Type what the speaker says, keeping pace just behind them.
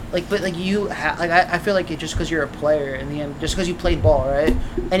But you I feel like just because you're a player in the end, just because you played ball, right?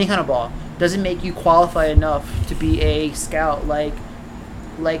 Any kind of ball doesn't make you qualify enough to be a scout. Like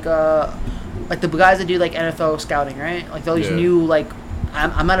the guys that do like NFL scouting, right? Like all these new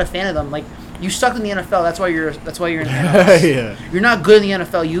I'm not a fan of them. Like you sucked in the NFL. That's why you're in the NFL. Yeah. You're not good in the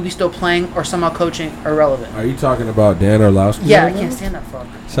NFL. You'll be still playing or somehow coaching irrelevant. Are you talking about Dan Orlovsky? Yeah, I can't stand that fuck.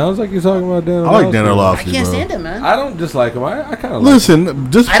 Sounds like you're talking about Dan I Orlovsky. like Dan Orlovsky, I can't stand him, man. I don't dislike him. I kind of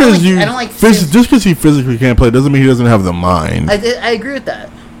Listen, just because just because he physically can't play doesn't mean he doesn't have the mind. I agree with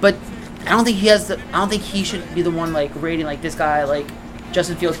that, but I don't think he should be the one like rating like this guy like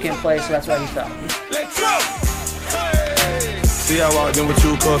Justin Fields can't play, so that's why he's fouled. Let's go. See, I walked in with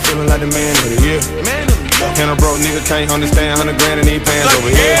you, cause feeling like the man of the year. And a broke nigga can't understand 100 grand in these pants over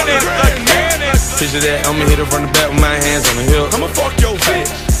here. Picture that, I'ma hit it from the back with my hands on the hill. I'ma fuck your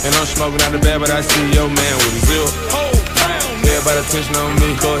bitch. And I'm smoking out the bed, but I see your man with his zip. Everybody attention on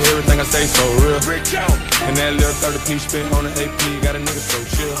me, cause everything I say so real. And that little 30p spent on the AP, got a nigga so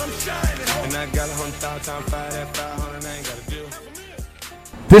chill. And I got 100,000 times 5, that 500, I ain't got a deal.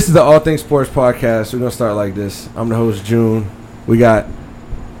 This is the All Things Sports Podcast. We're going to start like this. I'm the host, June. We got...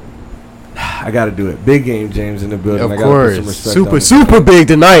 I got to do it. Big game, James, in the building. Of I gotta course. put some respect Super big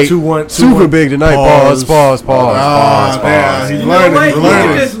tonight. 2-1. Super big tonight. Pause. He's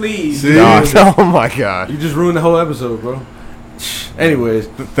learning. Just leave. See? Oh, my God. You just ruined the whole episode, bro. Anyways.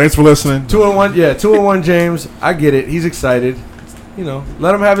 Thanks for listening. 2-1. Yeah, 2-1, James. I get it. He's excited. You know,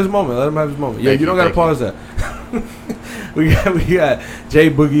 let him have his moment. Yeah, you don't got to pause that. We got Jay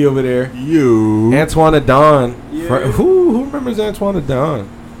Boogie over there. You. Antoine Adon. Yeah. Who remembers Antoine Adon?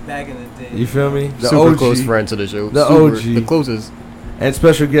 Back in the day. You feel me? The Super OG, close friend to the show. The Super, OG. The closest. And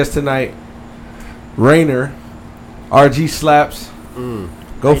special guest tonight, Rainer. RG Slaps.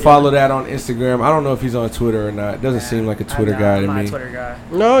 Go follow that on Instagram. I don't know if he's on Twitter or not. It doesn't seem like a Twitter guy to I'm not me. a Twitter guy.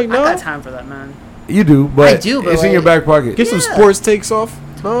 No. I got time for that, man. You do, but I do, but it's in your back pocket. Get some sports takes off.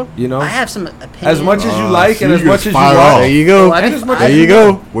 Huh? You know? I have some opinions. As much as you like and as much as you There like. you go. Well, There you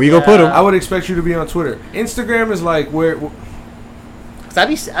go. Where you gonna put him? I would expect you to be on Twitter. Instagram is like where... Cause I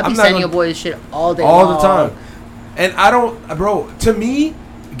be sending your boys shit all day all long. the time. And I don't... Bro, to me,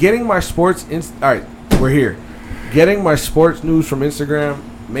 getting my sports... All right, we're here. Getting my sports news from Instagram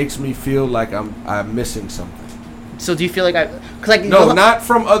makes me feel like I'm missing something. So do you feel like no, not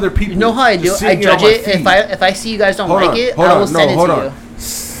from other people. You know how I do it? I judge it. If I see you guys don't like it, I will send it to you.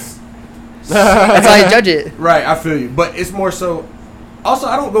 That's how I judge it. Right, I feel you. But it's more so... Also,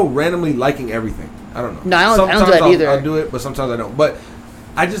 I don't go randomly liking everything. I don't know. No, I don't do that either. I'll do it, but sometimes I don't. But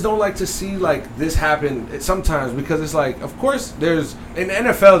I just don't like to see like this happen sometimes because it's like, of course, there's... In the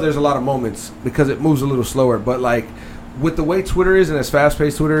NFL, there's a lot of moments because it moves a little slower. But like... With the way Twitter is and as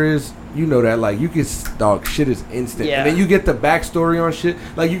fast-paced Twitter is, you know that, like, you can, shit is instant. Yeah. And then you get the backstory on shit.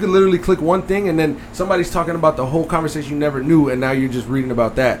 Like, you can literally click one thing and then somebody's talking about the whole conversation you never knew and now you're just reading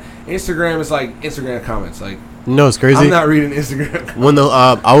about that. Instagram is like Instagram comments. Like, no, it's crazy. I'm not reading Instagram comments. When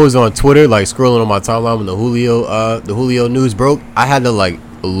I was on Twitter, like, scrolling on my timeline when the Julio news broke, I had to, like,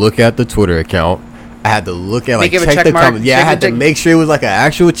 look at the Twitter account. I had to look at, like, check the comments. Yeah, I had to make sure it was, like, an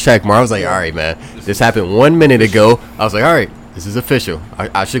actual check mark. I was like, all right, man, this happened 1 minute ago. I was like, all right, this is official.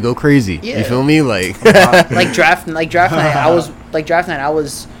 I should go crazy. Yeah. You feel me? Like, like draft night. I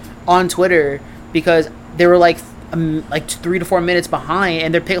was on Twitter because they were like 3 to 4 minutes behind,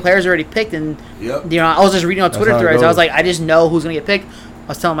 and their players already picked. And you know, I was just reading on Twitter threads. I was like, I just know who's gonna get picked. I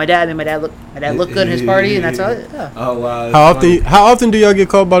was telling my dad, and my dad looked good in his party, and that's all. Yeah. Oh wow! How often do y'all get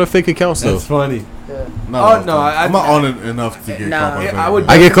called by the fake accounts though? That's funny. Yeah. I'm not on it enough to get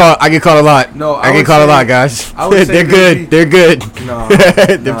called. I get called a lot. No, I get called a lot, guys. They're good. They're good. No,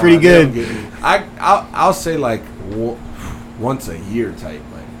 they're pretty good. I'll say like once a year type.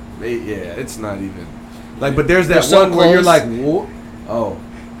 Like, it's not even like. But there's that one where you're like, whoa, oh,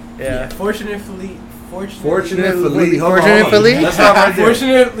 yeah. Fortunately, That's not right there.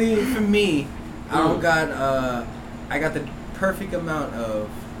 Fortunately for me, I got the perfect amount of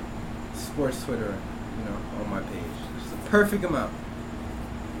sports Twitter, on my page. Just the perfect amount.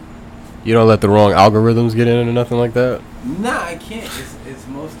 You don't let the wrong algorithms get in or nothing like that? Nah, I can't. It's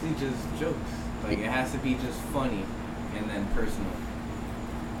mostly just jokes. Like, it has to be just funny and then personal.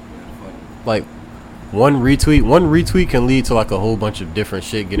 Funny. Like, one retweet can lead to like a whole bunch of different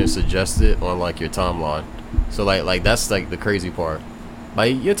shit getting suggested on like your timeline. So like that's like the crazy part.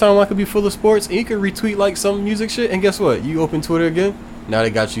 Like, your timeline could be full of sports and you could retweet like some music shit, and guess what? You open Twitter again, now they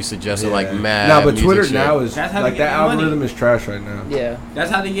got you suggested like mad. Nah, but Twitter shit. now is like that algorithm money. Is trash right now. Yeah,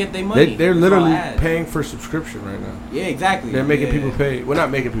 that's how they get their money. They're literally paying for subscription right now. Yeah, exactly. They're making people pay. Well,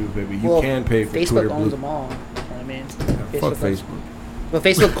 not making people pay, but you can pay for Facebook Twitter. Facebook owns them all. I mean, fuck Facebook. But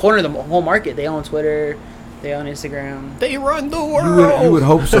Facebook cornered the whole market. They own Twitter. They own Instagram. They run the world. You would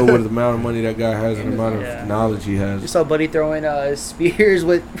hope so with the amount of money that guy has and the amount of knowledge he has. You saw Buddy throwing spears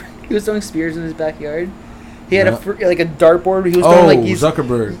with. He was throwing spears in his backyard. He had a dartboard. He was throwing like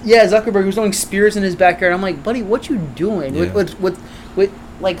Zuckerberg. Yeah, Zuckerberg. He was throwing spears in his backyard. I'm like, Buddy, what you doing? Yeah. With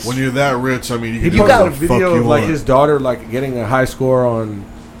like. When you're that rich, I mean, he got a video of like his daughter like getting a high score on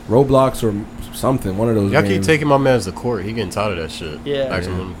Roblox or something. One of those. Y'all games. keep taking my man's to court. He getting tired of that shit. Yeah.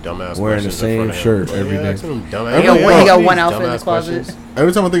 Asking them dumbass wearing the questions same shirt every day. He got one outfit in the closet.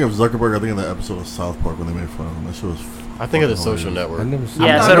 Every time I think of Zuckerberg, I think of that episode of South Park when they made fun of him. That shit was. I think of the Social Network.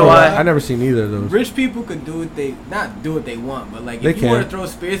 So do I. I never seen either of those. Rich people could do what they not do what they want, but like they if you want to throw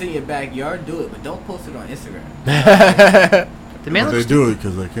spears in your backyard, do it, but don't post it on Instagram. The man they do it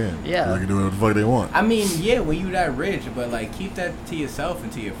because they can. Yeah. They can do whatever the fuck they want. I mean, yeah, when you that rich, but like keep that to yourself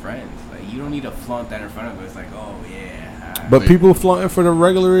and to your friends. Like you don't need to flaunt that in front of us. Like, oh yeah. But people flaunting for the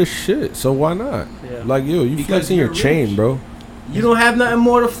regularest shit, so why not? Yeah. Like you flexing your chain, bro. You don't have nothing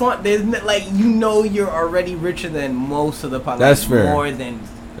more to flaunt. There's like you're already richer than most of the population. That's fair. More than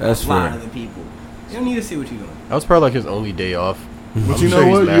a lot of the people. You don't need to see what you're doing. That was probably like his only day off. But you know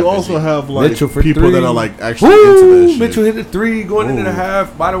what? You also have like Mitchell for people 3. that are like actually into that shit. Mitchell hit the 3 going into the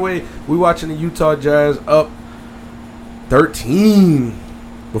half. By the way, we watching the Utah Jazz up 13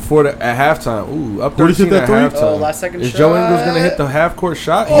 at halftime. Ooh, up 13 at halftime. Oh, last second Is shot. Joe Ingles gonna hit the half court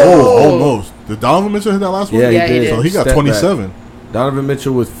shot? Almost. Did Donovan Mitchell hit that last one? Yeah, he did. So he got Step 27. back. Donovan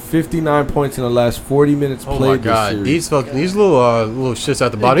Mitchell with 59 points in the last 40 minutes Oh played my god, this series. these little shits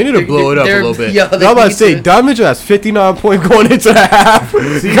at the bottom. They need to blow it up a little bit. Yeah, I'm about to say, Donovan Mitchell has 59 points going into the half.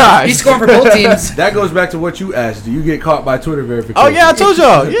 God, He's scoring for both teams. That goes back to what you asked. Do you get caught by Twitter verification? Oh yeah, I told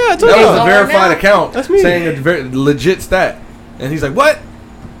y'all. Yeah, I told That was y'all. a verified account. That's me. Saying a legit stat. And he's like, what?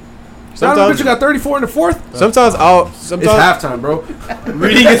 Donovan Mitchell got 34 in the fourth? Sometimes It's halftime, bro.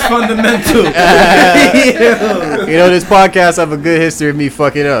 Reading is fundamental. You know, this podcast have a good history of me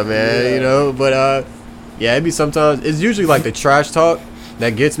fucking up, man. You know, but yeah, it be sometimes. It's usually like the trash talk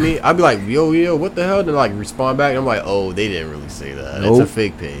that gets me. I'd be like, yo, what the hell? And then like respond back, and I'm like, oh, they didn't really say that. Nope. It's a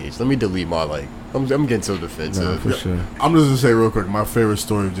fake page. Let me delete my like. I'm getting so defensive. No, for sure. I'm just gonna say real quick, my favorite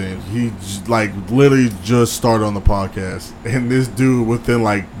story of James. He literally just started on the podcast, and this dude within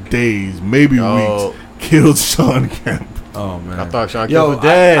like days, maybe weeks, killed Sean Kemp. Oh man, I thought Sean Kemp was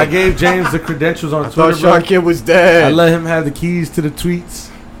dead. I gave James the credentials on I Twitter. thought Sean Kemp was dead. I let him have the keys to the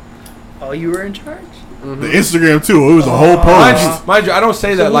tweets. Oh, you were in charge? The Instagram too. It was a whole post. Mind you, I don't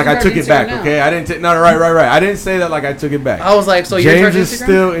say that So like I who's took your it back. Instagram Okay, I didn't take. No, right. I didn't say that like I took it back. I was like, so you're in charge James of is Instagram?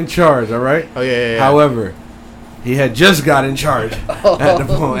 still in charge. All right. Oh yeah. However, he had just got in charge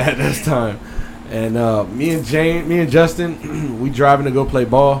at this time, and me and Justin, we driving to go play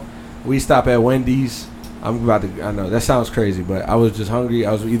ball. We stop at Wendy's. I know that sounds crazy, but I was just hungry.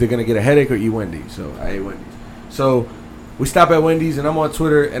 I was either gonna get a headache or eat Wendy's, so I ate Wendy's. So we stop at Wendy's, and I'm on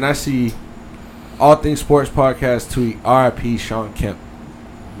Twitter, and I see All Things Sports Podcast tweet RIP Sean Kemp.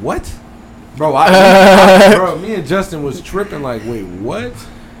 What, bro? Bro, me and Justin was tripping like, wait, what?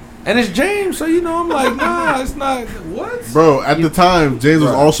 And it's James, so you know I'm like, nah, it's not. What? Bro, at the time, James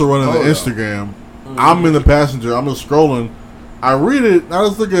was also running the Instagram. I'm in the passenger. I'm just scrolling. I read it. I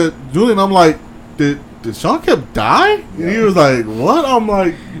just look at Julian. I'm like, did Sean Kemp die? And he was like, what? I'm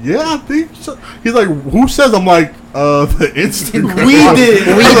like, yeah, I think so. He's like, who says? I'm like, the Instagram. We did.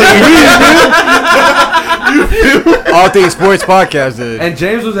 All Things Sports Podcast did. And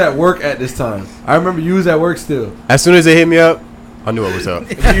James was at work at this time. I remember you was at work still. As soon as they hit me up, I knew what was up.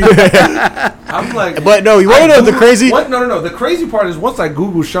 I'm like, but no, you want to know the crazy? What? No. The crazy part is once I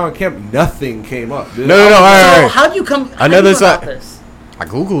Googled Sean Kemp, nothing came up. Dude. No. All right. So how do you come? Another about side. this? I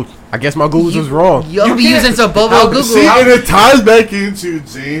googled. I guess my Googles was wrong. You be using some Bobo Google. See, and it ties back into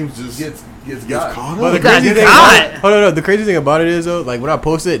James just gets caught But the up. crazy thing, God. hold on, the crazy thing about it is though, like when I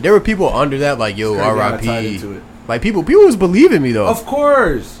posted it, there were people under that like, yo, Tied R.I.P. into it. Like people was believing me though. Of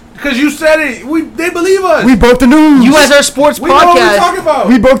course, because you said it. They believe us. We broke the news. You guys are a sports We know what we're podcast. talking about.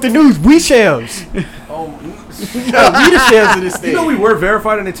 We broke the news. We shams. Oh, We the shams of this thing. you know we were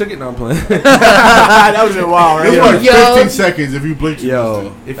verified and they took it. No, I'm playing. That was a wild, It right? was like 15 seconds if you blinked.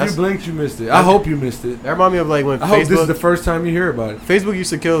 Yo, if you blinked, you missed it. I hope you missed it. That remind me of like when I hope this is Facebook, the first time you hear about it. Facebook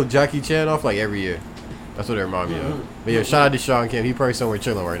used to kill Jackie Chan off like every year. That's what it remind me of. But yeah, shout out to Sean Kemp. He probably somewhere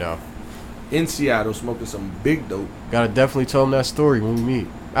chilling right now. In Seattle, smoking some big dope. Gotta definitely tell him that story when we meet.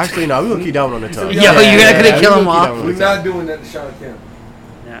 Actually, no, we gonna keep that one on the tongue. Yo, you're gonna kill him we gonna keep off. that one on We're the not tongue. doing that to Sean Kemp.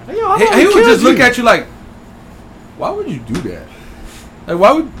 He He would just look at you like, why would you do that? Like,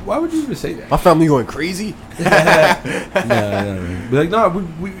 why would you even say that? My family going crazy. No. Be like, no,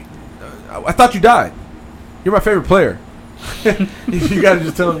 I thought you died. You're my favorite player. You gotta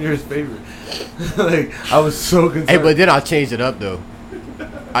just tell him you're his favorite. Like, I was so concerned. Hey, but then I changed it up though.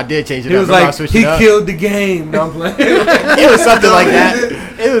 I did change it He up. was Remember like, he killed the game. No, I'm playing. It was something like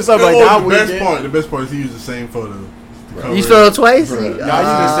that. It was something like that. The best part is he used the same photo. You spelled it twice? Y'all used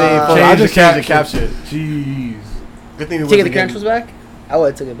the same photo. I just changed the caption. Jeez. Good thing we taking the credentials back? I would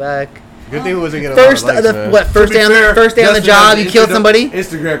have took it back. Good thing we wasn't getting first, a lot of likes, man. what? First day on the job, you killed somebody.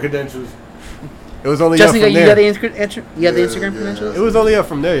 Instagram credentials. It was only Justin, up from you there. got the Instagram credentials. It was only up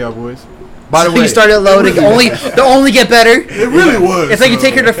from there, y'all boys. By the way, you started low to only get better. It really was. It's like you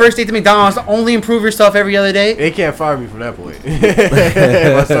take her to first date to McDonald's to only improve yourself every other day. They can't fire me from that point.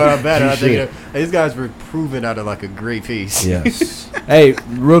 If I start out better, I think these guys were proven out of like a great piece. Yes. Hey,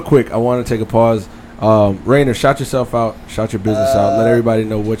 real quick, I want to take a pause. Rainer, shout yourself out. Shout your business out. Let everybody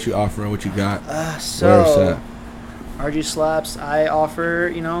know what you offering, what you got. So, RG Slaps, I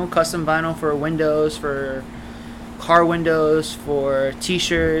offer, custom vinyl for windows, for car windows, for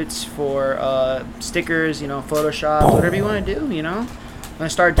T-shirts, for stickers, Photoshop, whatever you want to do, I'm gonna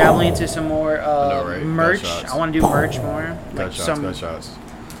start dabbling into some more merch. I want to do merch more, like some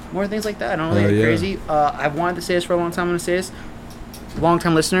more things like that. I don't really get crazy. I've wanted to say this for a long time. I'm gonna say this. Long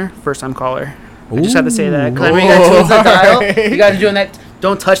time listener, first time caller. I just have to say that because I remember you guys doing that dial. You guys are doing that.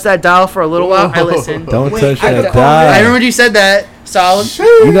 Don't touch that dial for a little while. I listen. Don't touch that dial. I remember you said that. Solid.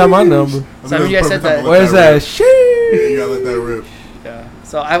 You got my number. So I remember you guys said that. Where's that? You gotta let that rip. Yeah.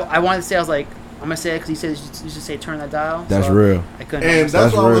 So I wanted to say, I was like, I'm gonna say it because he said you should say turn that dial. That's so real. I couldn't. And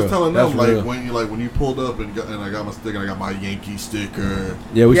that's what I was telling them. Real. When you pulled up and I got my sticker, and I got my Yankee sticker.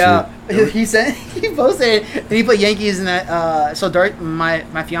 Yeah, he said he posted it, and he put Yankees in that. So Dart,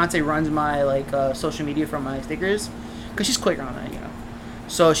 my fiance runs my social media from my stickers, because she's quicker on that,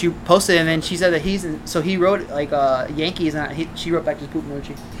 So she posted it, and then she said that so he wrote Yankees, and she wrote back to poop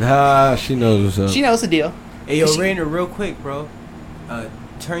emoji. She knows what's up. She knows the deal. Hey, yo, Rainer, real quick, bro.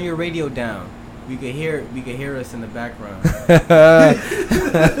 Turn your radio down. We could hear us in the background.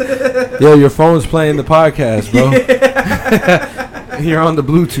 Yo, your phone's playing the podcast, bro. You're on the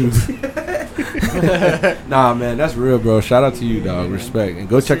Bluetooth. Nah, man, that's real, bro. Shout out to you, dog. Respect. And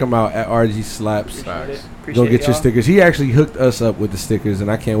go check him out at RG Slaps. Go get your stickers. He actually hooked us up with the stickers,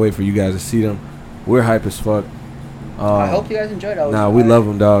 and I can't wait for you guys to see them. We're hype as fuck. I hope you guys enjoyed it. We love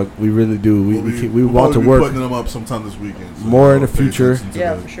them, dog. We really do. We want to work. Putting them up sometime this weekend. So more in the future.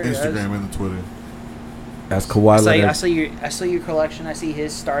 Yeah, for sure. Instagram and the Twitter. That's Kawhi Leonard. I saw your collection. I see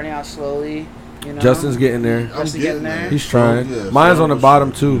his starting out slowly. Justin's getting there. Justin's getting there. He's trying. Mine's on the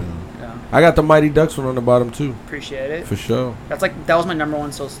bottom too. Yeah. I got the Mighty Ducks one on the bottom too. Appreciate it. For sure. That was my number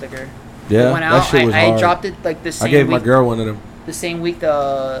one soul sticker. Yeah, went out, that shit was hard. I dropped it the same week. I gave my girl one of them. The same week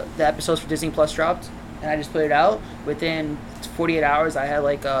the episodes for Disney Plus dropped, and I just put it out. Within 48 hours, I had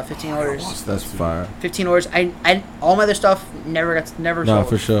 15 orders. That's fire. 15 orders. I all my other stuff never sold. No,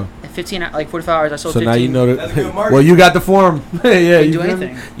 for sure. In 45 hours, I sold. So 15. now you know That's that. good marketing. Well, you got the form. Yeah,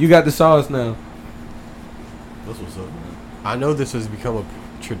 anything. You got the sauce now. That's what's up, man. I know this has become a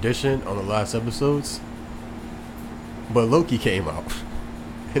tradition on the last episodes, but Loki came out.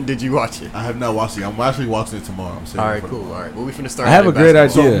 And did you watch it? I have not watched it. I'm actually watching it tomorrow. All right, cool. All right. Well, we finna start. I have a great idea.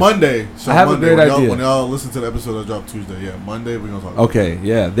 So Monday. I have a great idea. When y'all listen to the episode that dropped Tuesday, Monday we're gonna talk. Okay,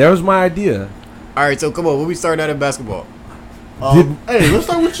 yeah, there was my idea. All right, so come on. When we starting out in basketball? Hey, let's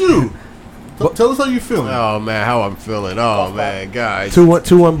start with you. Tell us how you feeling. Oh man, how I'm feeling. Oh man, guys.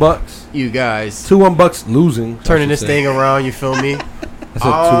 2-1 Bucks. You guys 2-1 Bucks losing. turning this thing around. You feel me? I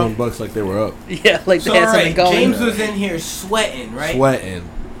said 2-1 Bucks like they were up. Yeah, like So they had all something right, going. James was in here sweating, right? Sweating.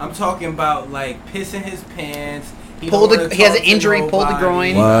 I'm talking about pissing his pants. He has an injury, pulled the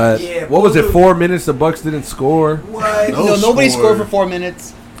groin. What? Yeah, What was it? 4 minutes the Bucks didn't score. What? No. Nobody score. scored for 4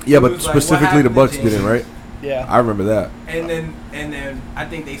 minutes. Yeah, It but was like, what specifically the happened Bucks to James? didn't, right? Yeah. I remember that. And then I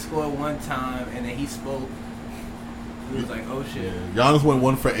think they scored one time, and then he spoke. He was like, "Oh shit." Giannis went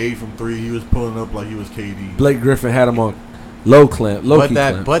 1 for 8 from 3. He was pulling up like he was KD. Blake Griffin had him on low clamp. But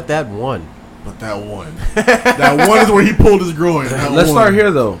that one. But that one. That one is where he pulled his groin. Let's start here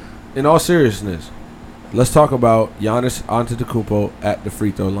though. In all seriousness, let's talk about Giannis Antetokounmpo at the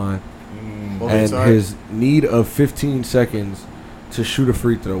free throw line and his need of 15 seconds to shoot a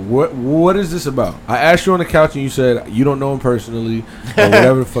free throw. What is this about? I asked you on the couch and you said you don't know him personally or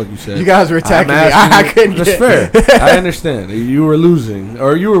whatever the fuck you said. You guys were attacking me. I couldn't That's get fair. I understand. You were losing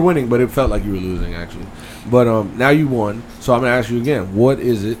or you were winning, but it felt like you were losing actually. But now you won, so I'm gonna ask you again. What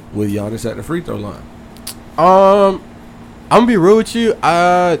is it with Giannis at the free throw line? I'm gonna be real with you.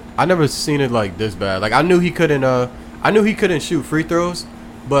 I never seen it like this bad. Like I knew he couldn't shoot free throws,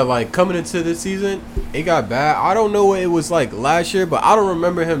 but like coming into this season, it got bad. I don't know what it was like last year, but I don't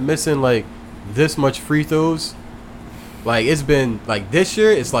remember him missing like this much free throws Like it's been like this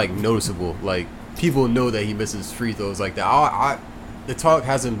year, it's like noticeable. Like people know that he misses free throws like that. The talk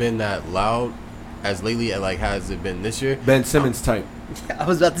hasn't been that loud as lately. Like has it been this year? Ben Simmons type. I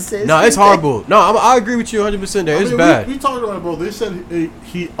was about to say. No, it's horrible. No, I agree with you 100%. There, it's bad. We talked about it, bro. They said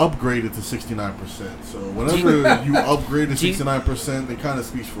he upgraded to 69%. So whenever you upgrade to 69%, it kind of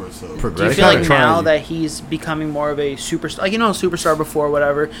speaks for itself. Do you feel like now that he's becoming more of a superstar, like superstar before,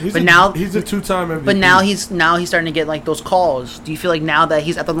 whatever? He's a two-time MVP. But now he's starting to get like those calls. Do you feel like now that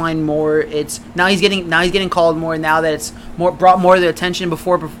he's at the line more, he's getting called more now that it's brought more to the attention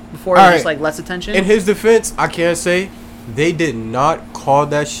before it was just like less attention? In his defense, I can't say. They did not call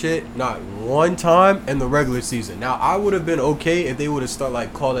that shit not one time in the regular season. Now, I would have been okay if they would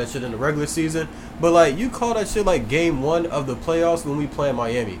have call that shit in the regular season. But, like, you call that shit, like, game 1 of the playoffs when we play in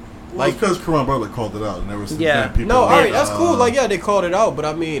Miami. Well, like, because Caron Butler called it out. And ever since then, people all right, that's cool. Like, yeah, they called it out. But,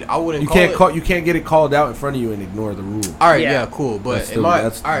 I mean, I wouldn't you can't get it called out in front of you and ignore the rule. All right, yeah cool. But,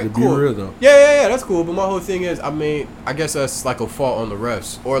 that's all right, cool. Real, though. Yeah, that's cool. But my whole thing is, I mean, I guess that's, like, a fault on the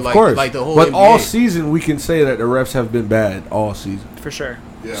refs. Or, like, the whole But NBA. all season, we can say that the refs have been bad all season. For sure.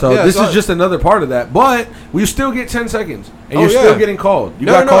 Yeah. So this is just another part of that. But we still get 10 seconds. And you're still getting called. You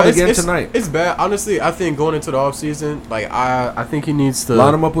got called again tonight. It's bad. Honestly, I think going into the offseason, like, I think he needs to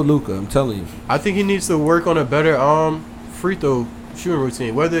line him up with Luka. I'm telling you. I think he needs to work on a better free throw shooting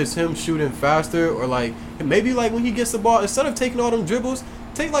routine. Whether it's him shooting faster or, like, maybe, like, when he gets the ball, instead of taking all them dribbles,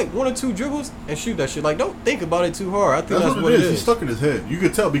 take, like, 1 or 2 dribbles and shoot that shit. Like, don't think about it too hard. I think that's what it is. He's stuck in his head. You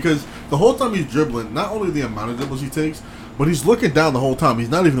could tell because the whole time he's dribbling, not only the amount of dribbles he takes, but he's looking down the whole time. He's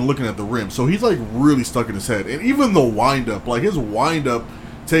not even looking at the rim. So he's, like, really stuck in his head. And even the wind-up, like, his wind-up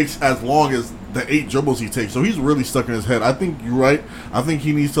takes as long as the 8 dribbles he takes. So he's really stuck in his head. I think you're right. I think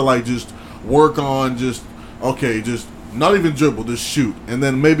he needs to, like, just work on just not even dribble, just shoot. And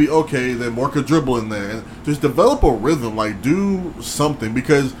then maybe, then work a dribble in there. And just develop a rhythm. Like, do something.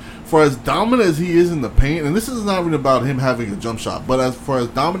 Because for as dominant as he is in the paint, and this is not even about him having a jump shot, but as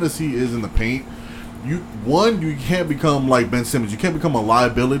dominant as he is in the paint, you can't become like Ben Simmons. You can't become a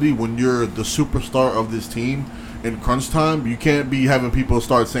liability when you're the superstar of this team in crunch time. You can't be having people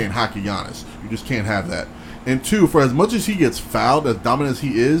start saying hockey Giannis. You just can't have that. And 2, for as much as he gets fouled, as dominant as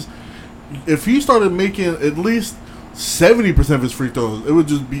he is, if he started making at least 70% of his free throws,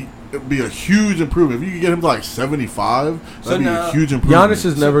 it'd be a huge improvement. If you could get him to like 75, that'd be a huge improvement. Giannis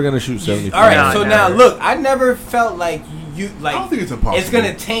is never going to shoot 75. All right, so now look, I never felt like I don't think it's impossible. It's going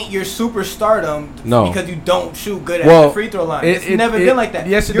to taint your superstardom because you don't shoot good at the free throw line. It's never been like that.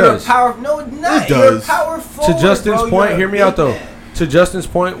 Yes, it does. No, it's not. It does. You're a power forward, to Justin's point, hear me out though. Man. To Justin's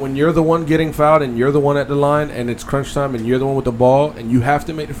point, when you're the one getting fouled and you're the one at the line and it's crunch time and you're the one with the ball and you have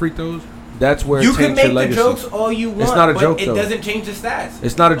to make the free throws, that's where you it can taints your make legacy. the jokes all you want. It's not a joke, but though. It doesn't change the stats.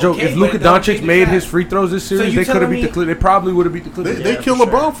 It's not a joke. If Luka Doncic made his free throws this series, they could have beat the Clippers. They probably would have beat the Clippers. They killed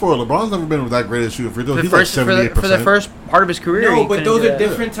LeBron for it. LeBron's never been that great at shooting free throws. He's like 78%. For the first part of his career. No, but those are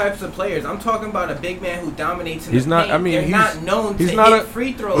different types of players. I'm talking about a big man who dominates in the paint. I mean, they're not known to hit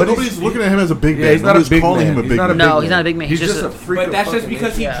free throws. But nobody's looking at him as a big man. Yeah, he's not a big calling man. him a big man. No, he's not a big man. He's just a freak. But that's just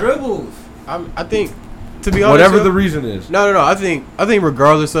because he dribbles. I think, to be honest, whatever the reason is. No. I think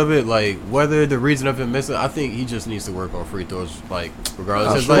regardless of it, like whether the reason of him missing, I think he just needs to work on free throws. Like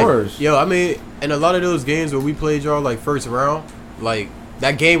regardless, I mean, in a lot of those games where we played y'all like first round, like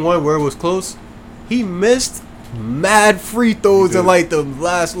that game 1 where it was close, he missed mad free throws in like the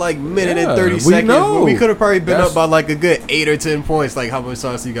last like minute and 30 seconds. Know. We could have probably been up by like a good 8 or 10 points. Like how much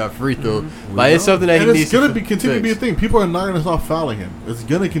times he got free throw. Like it's something that he needs. It's gonna continue to be a thing. People are not gonna stop fouling him. It's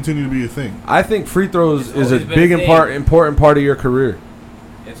gonna continue to be a thing. I think free throws is a big important part of your career.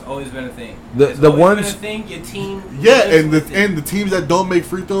 It's always been a thing. The ones been a thing, your team. Yeah, and the teams that don't make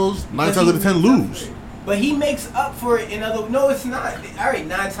free throws 9 times out of 10 lose. But he makes up for it in other. No, it's not. All right,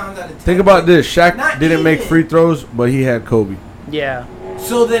 9 times out of 10. Think about this: Shaq didn't make free throws, but he had Kobe. Yeah.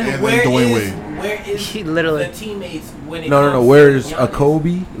 So then, where is he literally the teammates when it No. Where is a Kobe?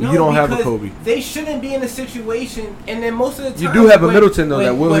 You don't have a Kobe. They shouldn't be in a situation, and then most of the time you do have a Middleton though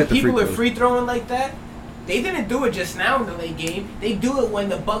that will hit the free throws. When people are free throwing like that, they didn't do it just now in the late game. They do it when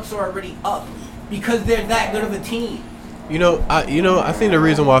the Bucks are already up because they're that good of a team. I think the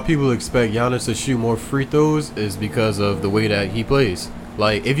reason why people expect Giannis to shoot more free throws is because of the way that he plays.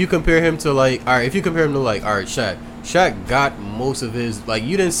 Like, if you compare him to Shaq. Shaq got most of his, like,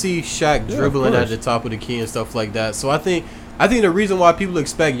 you didn't see Shaq dribbling at the top of the key and stuff like that. So I think the reason why people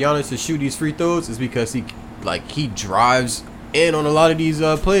expect Giannis to shoot these free throws is because he drives in on a lot of these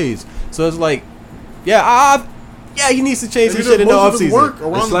plays. So it's like, he needs to change some shit in the offseason.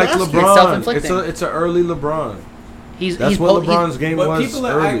 It's like LeBron. It's an early LeBron. That's what LeBron's game was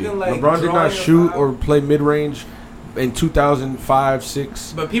early. LeBron did not shoot or play mid-range in 2005,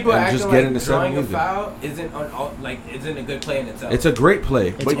 6. But people are and acting just get like into drawing a 7 foul isn't a good play in itself. It's a great play,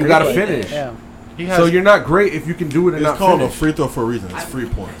 It's but a you great got to play. finish. Yeah. So you're not great if you can do it and It's not called finish. a free throw for a reason. It's 3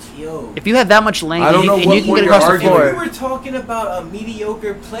 points. Yo. If you have that much length I don't know and what you can point get you're across the arguing. floor. We were talking about a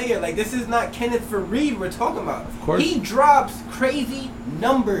mediocre player. Like, this is not Kenneth Faried we're talking about. Of course. He drops crazy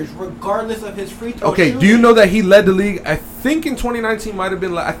numbers regardless of his free throw Okay, shooting. do you know that he led the league? I think in 2019 might have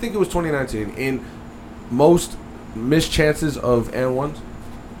been. I think it was 2019 in most missed chances of and ones.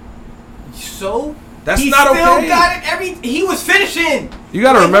 So That's he not still okay. got it he was finishing. You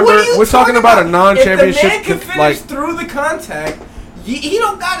got to Like, remember, what are you we're talking about a non-championship. If the man can finish like through the contact, he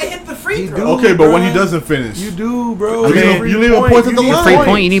don't gotta hit the free He throw. do. Okay, but when he bro. doesn't finish, you do, bro. You It's a leave him points at the need line. Free points.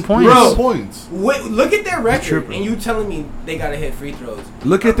 point, you need points. You Bro. need points. Wait, look at their record, tripping. and you telling me they gotta hit free throws.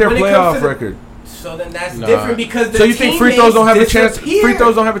 Look at their When it comes playoff to the- record. So then that's Nah. different because the So you think free throws don't have a chance? disappear. Free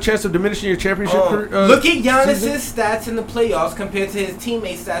throws don't have a chance of diminishing your championship. Look at season? Giannis's stats in the playoffs compared to his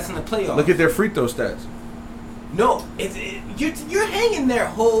teammates' stats in the playoffs. Look at their free throw stats. No, you're hanging their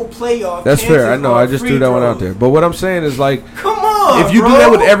whole playoff. That's fair. I chances know. on I just free threw that one out throws. there. But what I'm saying is like, Come on, if you bro. do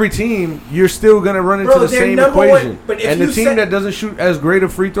that with every team, you're still gonna run into Bro, the they're same number one, equation. but if And the you team set- that doesn't shoot as great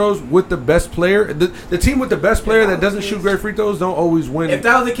of free throws with the best player, the team with the best player that doesn't shoot great free throws don't always win. If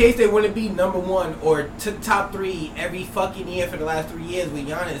that was the case, they wouldn't be number one or top 3 every fucking year for the last 3 years with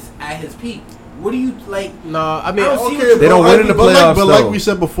Giannis at his peak. What do you like? Nah, I mean, I don't see okay, what They don't win in the playoffs, But like though. we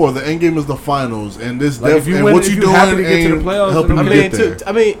said before, the end game is the finals, and this Like, if you and win- what if you you doing happen to get to the ain't playoffs, helping then you I mean, get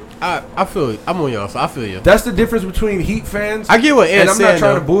there. I feel you. I'm on y'all, so I feel you. That's the difference between Heat fans. I get what and Ant's I'm saying. not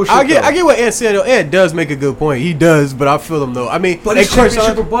trying though. to bullshit. I though. get what Ant's saying. Though. Ant does make a good point. He does, but I feel him though. I mean, But in it's crunch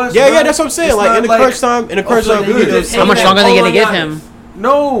championship time, or bust, yeah, bro. that's what I'm saying. It's Like not in the like- crunch time, so you you're just just How much Hey, longer are they hold gonna on, give Giannis. him?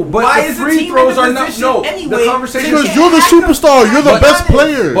 No, but Why the is the free team throws in are the not. position No, anyway? the conversation. Because you're the superstar, you're the But- best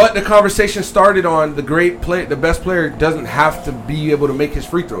player. But the conversation started on the great play. The best player doesn't have to be able to make his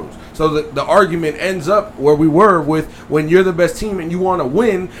free throws. So the argument ends up where we were with when you're the best team and you want to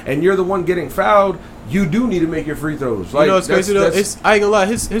win and you're the one getting fouled. You do need to make your free throws. Like, you know, it's crazy though. that's- I ain't gonna lie.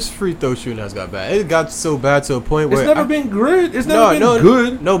 His free throw shooting has got bad. It got so bad to a point where It's never been great. It's never been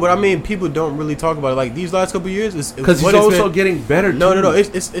good. No, but I mean, people don't really talk about it. Like these last couple of years, Because he's also getting better. No, too.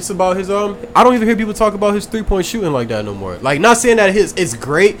 It's about his I don't even hear people talk about his 3-point shooting like that no more. Like, not saying that it's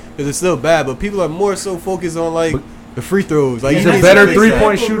great because it's still bad, but people are more so focused on like the free throws. Like He's And a that's better an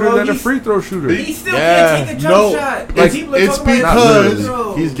 3-point example, shooter bro. than a He's- free throw shooter. He still Yeah. can't take a jump No, shot. it's, People are it's talking about his free because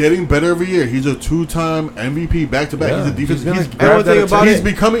throws. he's getting better every year. He's a 2-time MVP back to back. Yeah, He's a defensive. he's gonna He's, grab one thing that about attention.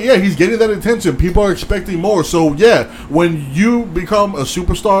 he's becoming. Yeah, he's getting that attention. People are expecting more. So yeah, when you become a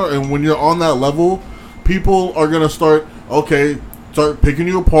superstar and when you're on that level, people are gonna start picking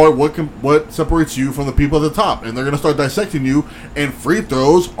you apart. What separates you from the people at the top, and they're gonna start dissecting you. And free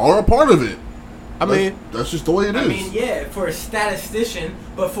throws are a part of it. I mean, that's just the way it is. I mean, yeah, for a statistician,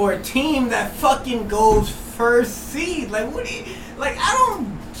 but for a team that fucking goes first seed, like what do you, like I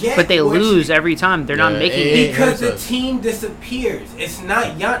don't get. But they what lose you- every time. They're not Yeah, making it- it. because the hurts us. team disappears. It's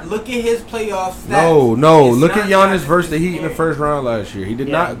not Look at his playoff stats. No. It's Look not at Giannis versus the disappearing. Heat in the first round last year. He did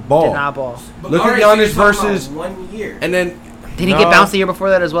Yeah, not ball. Did not ball. But Look at alright, so Giannis you're talking versus- about 1 year. And then Did he No. get bounced the year before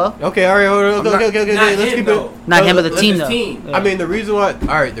that as well? okay, all right, hold on, I'm not- okay. not Let's him, keep though. it. Not him, but the Let's team his though. team. Yeah. I mean, the reason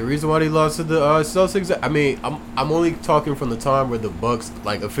why they lost to the Celtics. I mean, I'm only talking from the time where the Bucks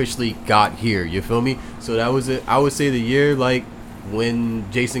like officially got here. You feel me? So that was it. I would say the year like when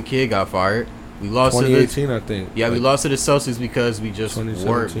Jason Kidd got fired. We lost to the 2018, I think. we Like, lost to the Celtics because we just 2017,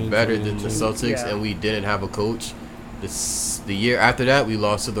 weren't better than the 2018. Celtics Yeah. and we didn't have a coach. The year after that, we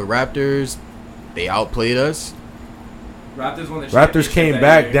lost to the Raptors. They outplayed us. Raptors won the Raptors championship came that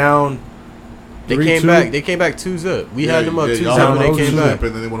back year. down. They 3-2. came back. They came back 2-0. We had them up 2-0 y'all and had they them came 2-0, back.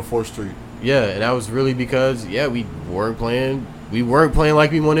 and then they won a 4th straight. Yeah, and that was really because we weren't playing. We weren't playing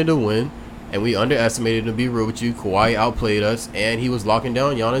like we wanted to win, and we underestimated. To be real with you, Kawhi outplayed us, and he was locking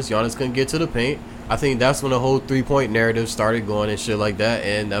down Giannis. Giannis couldn't get to the paint. I think that's when the whole 3-point narrative started going and shit like that,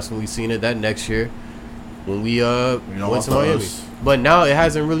 and that's when we seen it that next year when we went to Miami. But now it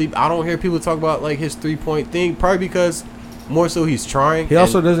hasn't really. I don't hear people talk about like his 3-point thing, probably because more so he's trying. He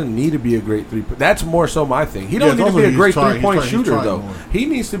also doesn't need to be a great 3-point. That's more so my thing. He don't Yeah, need to be a he's great trying, 3-point he's shooter trying though. more. He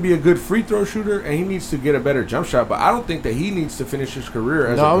needs to be a good free throw shooter and he needs to get a better jump shot. But I don't think that he needs to finish his career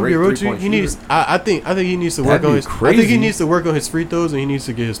as No, a I'm gonna great be real with you. 3-point He shooter. needs. I think he needs to That'd work on be his. I think he crazy. needs to work on his free throws and he needs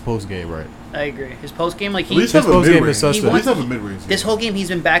to get his post game right. I agree. His post game, like At least he, have a post game mid-range. is suspect. At least have a mid-range. this whole game he's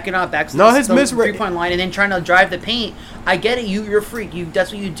been backing up, back to No, his the mid-range- 3-point line, and then trying to drive the paint. I get it. You're a freak.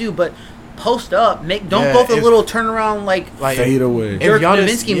 That's what you do. But post up. Don't Yeah, go for the if- little turnaround like Fade away. If Dirk Giannis-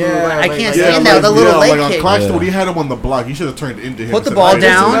 Nowitzki yeah, move. I like- can't like- stand that with a little leg like kick. on Claxton, Yeah. when he had him on the block, he should have turned into him. Put the instead ball of-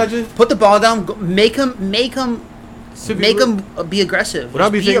 down. imagine? Put the ball down. Make him Make him be aggressive. What I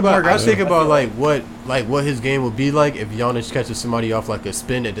be thinking about, I was thinking about what his game would be like if Giannis catches somebody off like a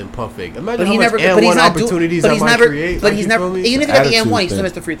spin and then pump fake. Imagine how much and1 opportunities that might create. But he's never. Even if you get the and1, he still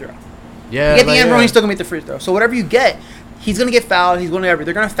missed the free throw. Yeah, you get the and1, he's still gonna make the free throw. So whatever you get, he's gonna get fouled. He's gonna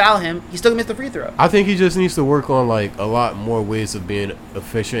they're gonna foul him. He's still gonna miss the free throw. I think he just needs to work on like a lot more ways of being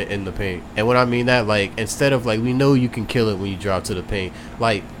efficient in the paint. And when I mean that, like instead of like we know you can kill it when you drop to the paint,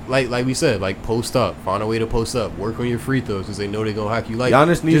 like we said, like post up, find a way to post up, work on your free throws because they know they're gonna hack you. Like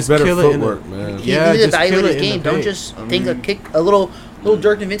Giannis needs better footwork, man. He needs to evaluate his game. Don't just think a little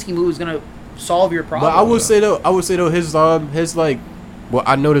Dirk Nowitzki move is gonna solve your problem. But I would say though, his like. Well,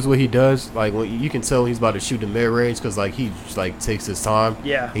 I noticed what he does. Like when you can tell he's about to shoot the mid range because like he just like takes his time.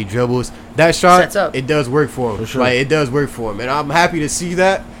 Yeah. He dribbles. That shot, Sets up. It does work for him. For sure. Like it does work for him, and I'm happy to see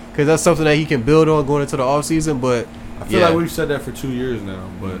that because that's something that he can build on going into the offseason. But I feel like we've said that for 2 years now.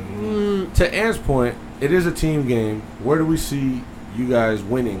 But to Ant's point, it is a team game. Where do we see you guys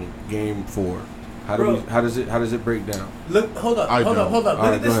winning game 4? How does it break down? Look, hold up. Look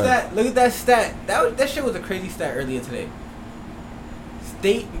at this stat. Look at that stat. That shit was a crazy stat earlier today.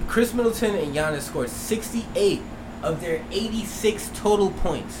 Chris Middleton and Giannis scored 68 of their 86 total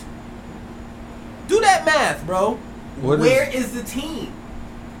points. Do that math, bro. Where is the team?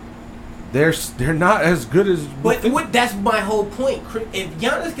 They're not as good as. But that's my whole point. If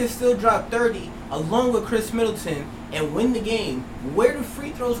Giannis can still drop 30 along with Chris Middleton and win the game, where do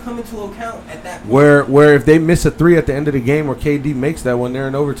free throws come into account at that point? Where if they miss a 3 at the end of the game or KD makes that one, they're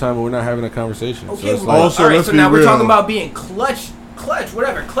in overtime and we're not having a conversation. Okay, so well, also, all right. let's So be now we're real. talking about being clutch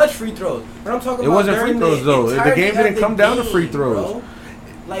free throws. But I'm talking about wasn't free throws though. The game didn't come down to free throws. Bro.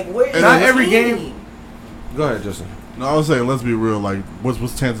 Like where? Not every game. Go ahead, Justin. No, I was saying, let's be real. Like,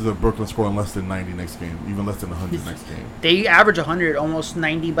 what's chances of Brooklyn scoring less than 90 next game, even less than 100 next game? They average 100, almost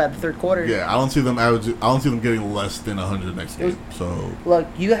 90 by the third quarter. Yeah, I don't see them getting less than 100 next game. So look,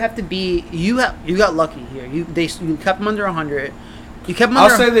 you have to be. You got lucky here. You kept them under 100. You kept them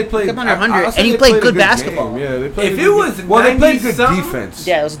under. I'll say they played. Kept them under 100, I'll say and you they played good a basketball. Game. Yeah, they played. If it was they played good 90-something defense.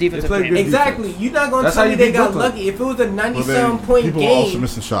 Yeah, it was a defensive played game. good Exactly. defense. You're not going to That's tell how me you they beat got Brooklyn. lucky. If it was a But 97 point people game, were also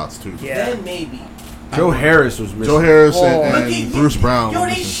missing shots too. Yeah. then maybe. Joe Harris was missing. Joe Harris Whoa. and Bruce Brown. Yo, were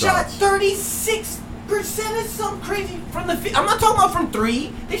they missing shot shots. 36% or something crazy from the field. I'm not talking about from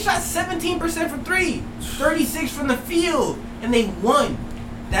 3. They shot 17% from 3. 36 from the field. And they won.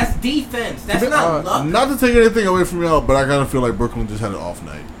 That's defense. That's not luck. Not to take anything away from y'all, but I kind of feel like Brooklyn just had an off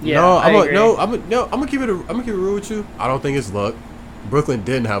night. Yeah, I'm agree. gonna keep it real with you. I don't think it's luck. Brooklyn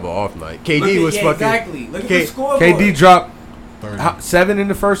didn't have an off night. KD was fucking. Exactly. Look at the scoreboard. KD dropped 30. 7 in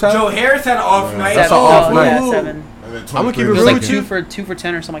the first half. Joe Harris had an off night. That's Seven. an off night. Yeah, 7. And then I'm gonna keep it It was real like with you. 2 for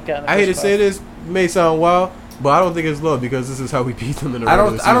 10 or something like that. in the I hate to first say half. this, may sound wild, but I don't think it's luck because this is how we beat them in the I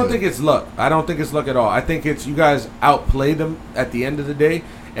regular don't season. think it's luck. I don't think it's luck at all. I think it's you guys outplayed them at the end of the day,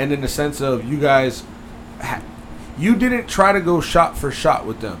 and in the sense of you guys, you didn't try to go shot for shot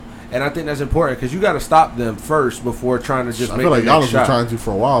with them, and I think that's important because you got to stop them first before trying to just I make feel like the Giannis next was shot. trying to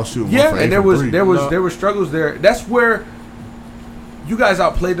for a while shoot. Yeah, and there was No. there were struggles there. That's where you guys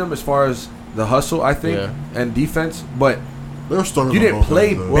outplayed them as far as the hustle, I think, Yeah. and defense, but. they were struggling. You on didn't both play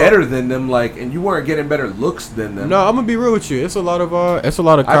ends, though. better than them, like, and you weren't getting better looks than them. No, I'm gonna be real with you. It's a lot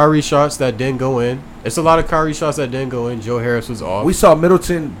of Kyrie shots that didn't go in. It's a lot of Kyrie shots that didn't go in. Joe Harris was off. We saw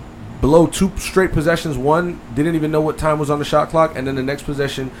Middleton blow 2 straight possessions. One didn't even know what time was on the shot clock, and then the next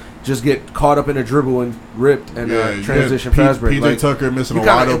possession just get caught up in a dribble and ripped and transition fast break. PJ Tucker missing You a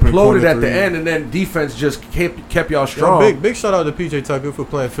wide kind of open imploded corner at the three. end, and then defense just kept y'all Yo, strong. big shout out to PJ Tucker for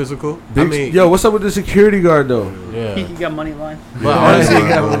playing physical. Yo, what's up with the security guard though? Yeah. He got money line. But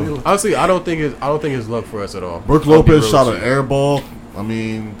Yeah. honestly, I don't think it's luck for us at all. Brooke I'll be Lopez real shot with an you. air ball. I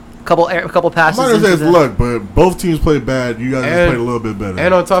mean, Couple I'm passes. not gonna say it's into the- luck, but both teams played bad. You guys just And- played a little bit better.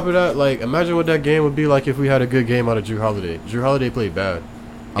 And on top of that, like imagine what that game would be like if we had a good game out of Drew Holiday. Drew Holiday played bad.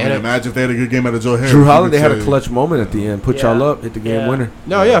 I mean, and imagine if they had a good game out of Joe Harris. Drew you could Holiday had a say- clutch moment at the end, put y'all up, hit the game Yeah. winner.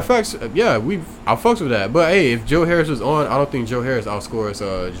 No, yeah, facts. Yeah, I fucks with that. But hey, if Joe Harris was on, I don't think Joe Harris outscores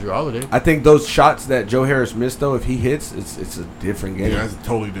Drew Holiday. I think those shots that Joe Harris missed though, if he hits, it's a different game. Yeah, it's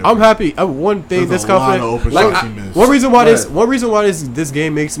totally different. I'm happy. One thing There's that's a lot of confident. open Like, shots he missed. one reason why Right. this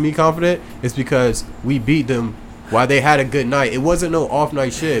game makes me confident is because we beat them while they had a good night. It wasn't no off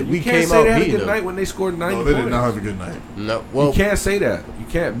night shit. We You can't came say out they had a beating good them. night when they scored 90 No, they points. did not have a good night. No, well, You can't say that. You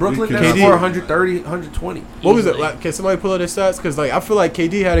can't. Brooklyn You didn't can't. score 130, 120. what was it? Easily. Like, can somebody pull out their stats? Because like I feel like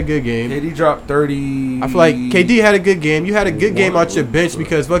KD had a good game. KD dropped 30. I feel like KD had a good game. You had a good game out your bench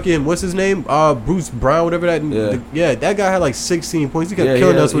because fucking what's his name? Bruce Brown, whatever that. Yeah. That guy had like 16 points. He kept Yeah,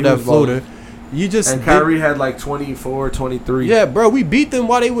 killing yeah, us with he that was balling. floater. You just and Kyrie had like 24, 23. Yeah, bro, we beat them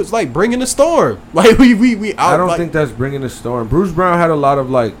while they was like bringing the storm. Like we out. I don't think that's bringing the storm. Bruce Brown had a lot of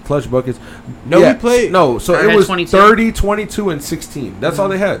like clutch buckets. No, we played. No, so It it was 22. 30, 22, and 16. That's all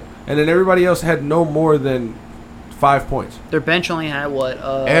they had, and then everybody else had no more than 5 points. Their bench only had what?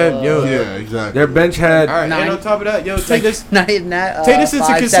 And yo, Yeah, exactly. Their bench had. All right, Nine. and on top of that, yo, take this. Not even that. Take this into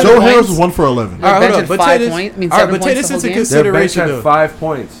 5, consideration. 7 Joe Harris points. was 1 for 11. Their All right, bench hold had on, but 5 take this. points. I mean, All right, 7 but take points this the into whole game. Their bench consideration had though. 5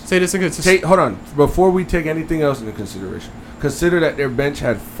 points. Say this in consideration. Hold on. Before we take anything else into consideration, consider that their bench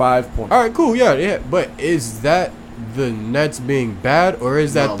had 5 points. All right, cool, yeah. But is that the Nets being bad, or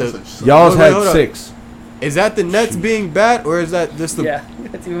is that No, the that's Y'all's Wait, had hold up. 6. is that the Nets being bad, or is that just the Yeah,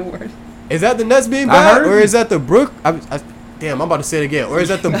 that's even worse. is that the Nets being I bad, heard or you. is that the damn, I'm about to say it again, or is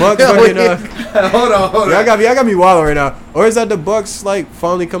that the Bucks fucking Hold on. I got me wild right now, or is that the Bucks like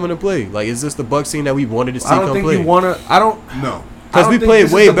finally coming to play? Like, is this the Bucks team that we wanted to see I don't come think play? you wanna. I don't. No. Because we I don't think played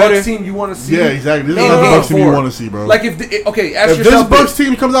this way is the better. Bucks team you want to see. Yeah, exactly. This No, is not no, the no. Bucks team you want to see, bro. Like okay, ask if this yourself Bucks this.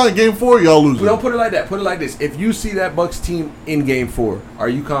 team comes out in Game 4, y'all lose. We don't put it like that. Put it like this: if you see that Bucks team in Game 4, are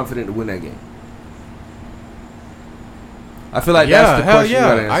you confident to win that game? I feel like Yeah, that's the hell question. yeah,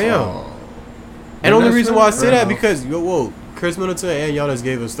 you gotta I answer. am. And only that's reason fair. why I say Fair that enough. because Chris Middleton and Giannis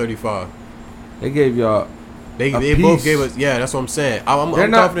gave us 35. They gave y'all. They A both piece. gave us. Yeah, that's what I'm saying. I'm They're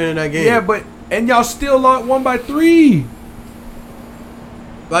not- confident in that game. Yeah, but and y'all still won by 3.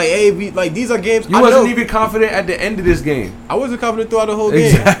 like these are games. You I wasn't know. even confident at the end of this game. I wasn't confident throughout the whole game.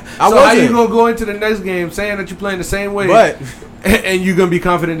 Exactly. I So wasn't. how you gonna go into the next game saying that you're playing the same way, But and you're gonna be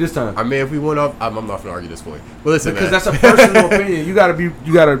confident this time? I mean, if we went off, I'm not gonna argue this point. But listen, Because man. that's a personal opinion. You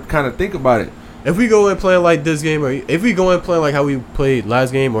gotta kind of think about it. If we go in playing like this game, or if we go in playing like how we played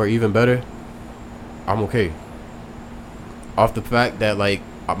last game, or even better, I'm okay. Off the fact that like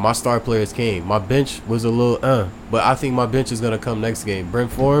my star players came, my bench was a little but I think my bench is gonna come next game.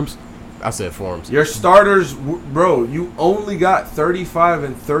 Brent Forms, I said Forms. Your starters, bro, you only got 35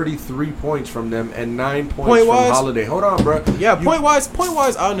 and 33 points from them and 9 points Point-wise? from Holiday. Hold on, bro. Yeah, You- point wise,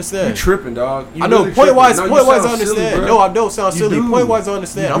 I You understand. tripping, dog. You I know really point wise, tripping. No, you I sound silly, understand. bro. No, I don't sound You silly. do. Point wise, I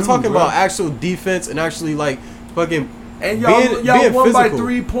understand. You I'm do, talking bro. about actual defense and actually like fucking. And y'all being won by physical.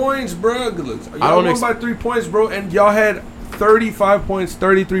 3 points, bro. Y'all don't won by 3 points, bro. And y'all had 35 points,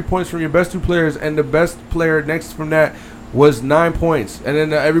 33 points from your best 2 players, and the best player next from that was 9 points, and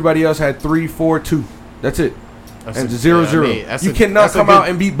then everybody else had 3, 4, 2. That's it. That's And a- 0, yeah, I 0. mean, that's You a- cannot that's a come good- out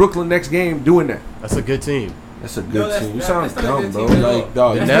and beat Brooklyn next game doing that. That's a good team. That's a good No, that's team. You not- sound that's not a dumb, good bro. team at all. Like,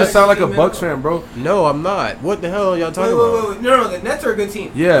 dog, you That's just sound like a not a Bucks team at fan, bro. No, I'm not. What the hell are y'all talking Wait, about? wait. No, the Nets are a good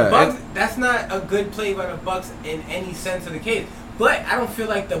team. Yeah, The Bucks, and- that's not a good play by the Bucks in any sense of the case. But I don't feel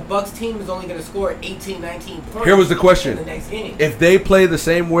like the Bucks team is only going to score 18, 19 points. Here was the question. In the next game. If they play the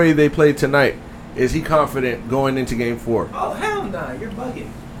same way they played tonight, is he confident going into Game 4? Oh hell nah, you're bugging.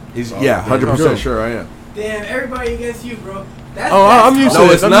 He's Oh, yeah, 100% go. sure I am. Damn, everybody against you, bro. That's, Oh, that's I'm used to No,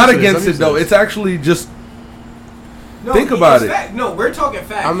 this. it's I'm not used to this. against I'm it used to though. this. It's actually just No, think it's about it. fact. No, we're talking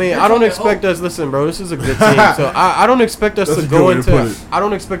facts. I mean, We're I don't talking expect hope. us. Listen, bro, this is a good team. So I don't expect us That's to a go good way to into. put it. I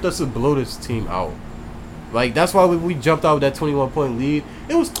don't expect us to blow this team out. Like that's why we jumped out with that 21-point lead.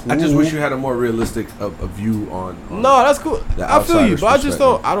 It was cool. I just wish you had a more realistic a view on No, that's cool. The I feel you, outsider's but I just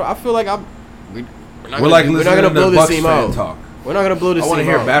perspective. don't. I feel like we're not We're like we're not listening gonna to blow the this Bucks team fan out. talk. We're not gonna blow this I team want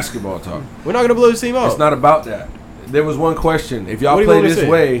to out. hear basketball talk. We're not gonna blow this team out. It's not about that. There was one question. If y'all What do you play want me this to say?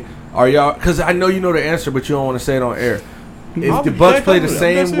 way, are y'all? Because I know you know the answer, but you don't want to say it on air. If I'll the be Bucks dead play the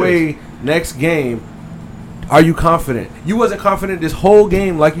confident. I'm same dead way next game, are you confident? You wasn't confident this whole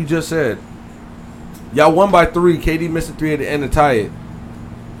game, like you just said. Y'all won by 3. KD missed a 3 at the end to tie it.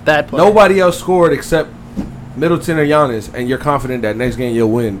 Bad play. Nobody else scored except Middleton or Giannis, and you're confident that next game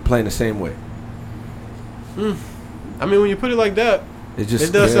you'll win playing the same way. I mean, when you put it like that, It just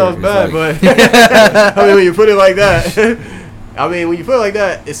it does yeah, sound it's bad, like- but I mean, when you put it like that, I mean, when you put it like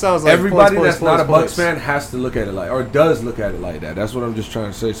that, it sounds like everybody points, that's not a points. Bucks fan has to look at it like, or does look at it like that. That's what I'm just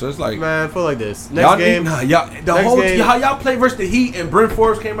trying to say. So it's like, Man, put it like this. Next y'all game, y'all the next whole game- y'all play versus the Heat and Brent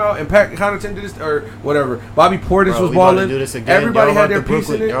Forbes came out and Pat Connaughton did this or whatever. Bobby Portis Bro, was we about to balling. do this again. Everybody Y'all had their aren't the piece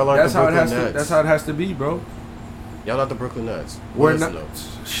in Brooklyn- it. y'all aren't That's the how it has Brooklyn to. Nets. That's how it has to be, bro. y'all not the Brooklyn Nets. We're Listen not up.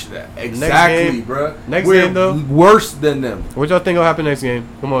 exactly, game- bro. next We're game, though. worse than them. What y'all think will happen next game?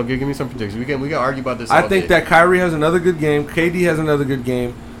 Come on, give me some predictions. We can argue about this. I all think day. that Kyrie has another good game. KD has another good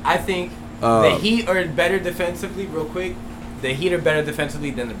game. I think the Heat are better defensively. Real quick, the Heat are better defensively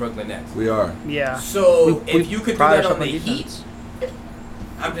than the Brooklyn Nets. We are. Yeah. So if you could do pride that on ourselves the on Heat, defense.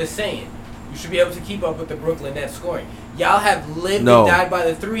 I'm just saying, you should be able to keep up with the Brooklyn Nets scoring. Y'all have lived No. and died by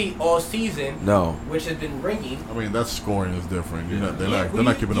the 3 all season, No. which has been ringing. I mean, that scoring is different. They're not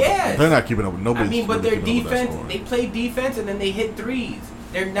Yeah, keeping yes. up. They're not keeping up with I nobody. mean, but their defense, they play defense and then they hit threes.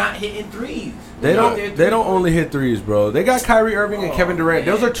 they're not hitting threes. They don't only hit threes, bro. They got Kyrie Irving and Kevin Durant.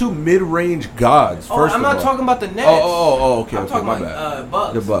 Man. Those are two mid-range gods. First I'm of not all. talking about the Nets. Okay. I'm talking my about bad.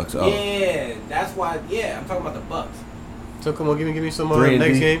 Bucks. The Bucks. Oh. Yeah, that's why. Yeah, I'm talking about the Bucks. So come on, give me some Three and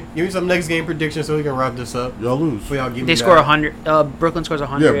next D. game. Give me some next game predictions so we can wrap this up. Y'all lose. So y'all give me They that. score 100. Brooklyn scores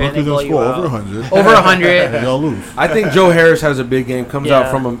 100. Yeah, Brooklyn's and gonna they score blow over you 100. out. Over 100. And y'all lose. I think Joe Harris has a big game. Comes Yeah. out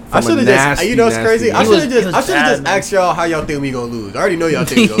from a I should have nasty, just, you know what's crazy? I He should was- have he was just bad, man. asked y'all how y'all think we gonna lose. I already know y'all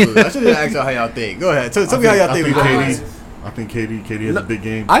think we gonna lose. I should have asked y'all how y'all think. Go ahead, tell me how y'all think we gonna KD. lose. I think KD has a big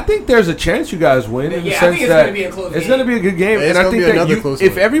game. I think there's a chance you guys win in the Yeah, I sense think it's that gonna be a close it's game. going to be a good game, Yeah, and it's I gonna think be that another close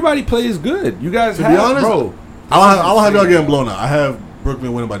if one. everybody plays good, you guys To have, be honest, bro. I don't have y'all getting blown out. I have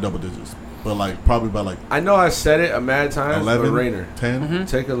Brooklyn winning by double digits, but like probably by like I know I said it a mad times, 11, but Rainer, 10.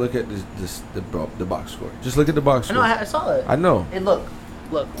 take a look at the box score. Just look at the box I score. know. I saw it. I know. And look.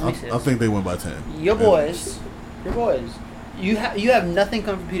 Let me see I this. think they win by 10. Your boys. You have nothing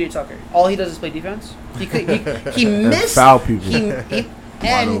coming from PJ Tucker. All he does is play defense. He missed Foul people. He Wide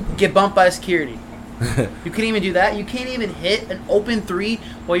and open. get bumped by security. You couldn't even do that. You can't even hit an open three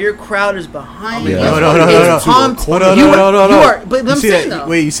while your crowd is behind you. Yeah. No. It's pumped. Hold on, You no. are, but You I'm see saying that? though.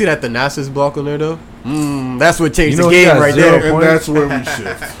 Wait, you see that Thanasis block on there though? That's what changed You know the he game got right 0 there. points. And that's where we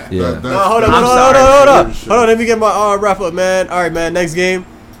shift. Yeah. That's Hold I'm on. sorry. Hold on. Let me get my wrap up, man. All right, man. Next game.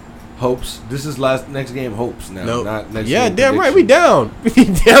 Hopes. This is next game. Hopes now. Nope. Not next Yeah, game damn right. We prediction. down.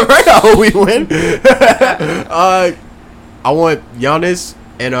 Damn right. I hope we win. I want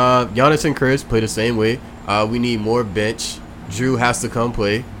Giannis and Chris play the same way. We need more bench. Drew has to come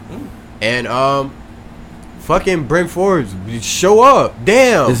play, and fucking Brent Forbes, show up.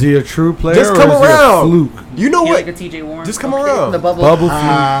 Damn. Is he a true player? Just or come is he a around. fluke? You know He what? like a TJ Warren. Just come Okay, around. The bubble. Bubble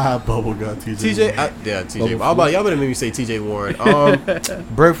fluke. Bubble got TJ. TJ, TJ. Bubble Y'all better make me say TJ Warren.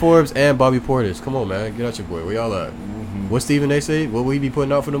 Brent Forbes and Bobby Portis. Come on, man, get out your boy. Where y'all at? What Stephen A say? What we be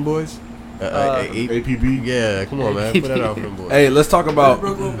putting out for them boys? APB. Yeah, come on, man, put that out for them boys. Hey, let's talk about.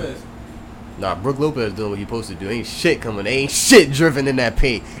 Brook Lopez. Nah, Brook Lopez doing what he supposed to do. Ain't shit coming. Ain't shit driven in that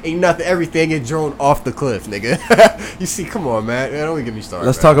paint. Ain't nothing. Everything get drawn off the cliff, nigga. You see, come on, man. Don't even get me started.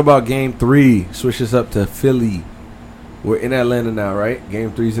 Let's talk about Game 3. Switch this up to Philly. We're in Atlanta now, right?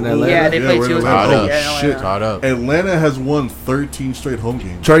 Game 3's in Atlanta. Yeah, they Yeah, play we're two. in Tied Atlanta. up. Yeah, Shit, tied up. Atlanta has won 13 straight home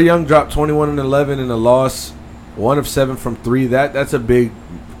games. Trae Young dropped 21 and 11 in a loss. 1 of 7 from 3. That's a big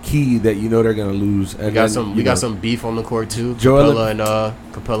key that you know they're gonna lose. And We got some beef on the court too. Joel-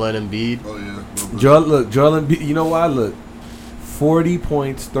 Capella and Embiid. Oh yeah. Joel Embiid. You know why? Look, 40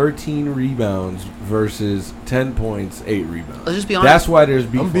 points, 13 rebounds versus 10 points, 8 rebounds. Let's just be honest. That's why there's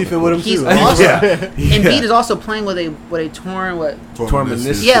beef. I'm on the beefing with him court. He's too. awesome. Yeah. Embiid is also playing with a torn Torn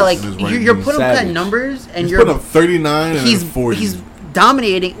meniscus. Yeah, like in his right you're knee. putting up that Savage. numbers and He's you're putting up 39 and he's 40. he's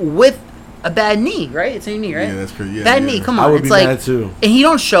dominating with a bad knee, right? It's a knee, right? Yeah, that's crazy. Yeah, bad yeah. knee. Come I on, would it's be like, mad too. and he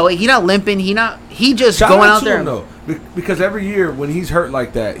don't show it. He not limping. He just Shout going out out to there. him though, because every year when he's hurt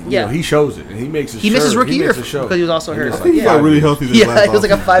like that, you Yeah. know, he shows it and he makes it. He missed his rookie year makes a because show. he was also hurt. I think he got really healthy this Yeah, last he was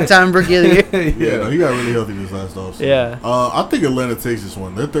like a offseason. 5-time rookie of the year. Yeah, no, he got really healthy this last offseason. Yeah. I think Atlanta takes this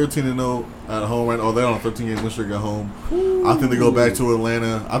one. They're 13-0 at home right now. Oh, they're on a 13-game win streak at home. I think they go back to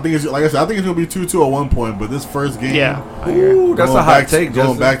Atlanta. I think it's like I said. I think it's gonna be 2-2 at one point. But this first game, Yeah, Ooh, that's a hot take. Going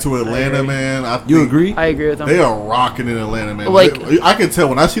Justin. back to Atlanta, man. I think You agree? I agree with him. They are rocking in Atlanta, man. Like- I can tell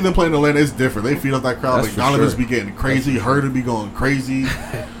when I see them playing in Atlanta, it's different. They feed up that crowd. That's Like for Donovan's sure. be getting crazy. Hurd be going crazy.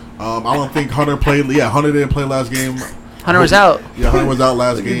 I don't think Hunter played. Yeah, Hunter didn't play last game. Hunter was out. Yeah, Hunter was out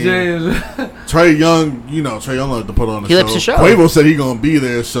last Look at game. James. Trey Young, Trey Young liked to put on the He show. likes to show. Quavo said he gonna be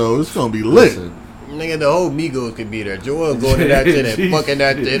there, so it's gonna be lit. Listen, Nigga, the whole Migos could be there. Joel going to that shit and fucking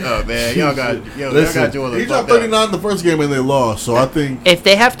that shit up, man. Y'all got Joel. He fuck dropped that. 39 in the first game and they lost. So I think If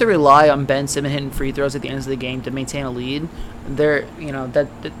they have to rely on Ben Simmons hitting free throws at the end of the game to maintain a lead, they're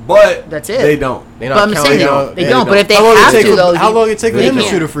but that's it. they don't. They But not I'm counting saying out. they don't. But if they How long have it take to, though, How long it take for They him to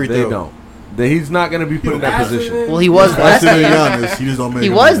can't. shoot a free They throw? don't. He's not going to be put in that position. well, he was last faster than game. Giannis. He just don't make. He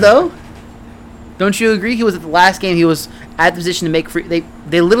him was do though. Don't you agree? He was at the last game. He was at the position to make free.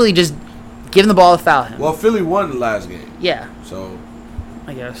 They literally just give him the ball to foul him. Well, Philly won the last game, Yeah, so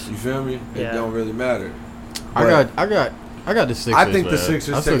I guess. you feel me? It Yeah. don't really matter. I got the Sixers. I think the man.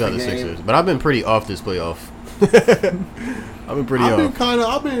 Sixers I still take got the the game. Sixers, but I've been pretty off this playoff. I've been pretty I've been off. kind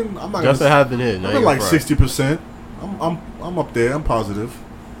of. I'm not. Justin Gonna, have been hitting. I've been like 60%. I'm up there. I'm positive.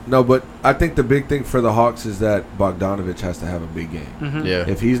 No, but I think the big thing for the Hawks is that Bogdanovich has to have a big game. Mm-hmm. Yeah.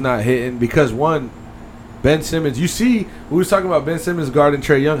 If he's not hitting, because one, Ben Simmons, you see, we was talking about Ben Simmons guarding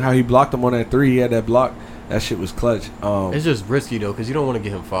Trae Young, how he blocked him on that 3. He had that block. That shit was clutch. It's just risky though, because you don't want to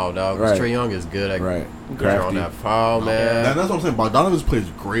get him fouled out. Because Right. Trae Young is good at right. drawing that foul, man. And that's what I'm saying. Bogdanovich plays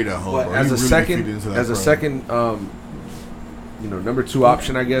great at home. But bro. as He a really second, feeds into that as a crowd. second number 2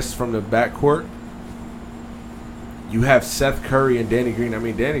 option, I guess, from the backcourt. You have Seth Curry and Danny Green. I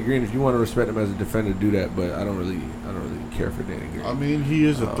mean, Danny Green, if you want to respect him as a defender, do that. But I don't really care for Danny Green. I mean, he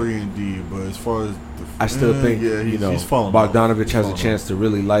is a 3-and-D, but as far as I still think he's falling Bogdanovich has a chance to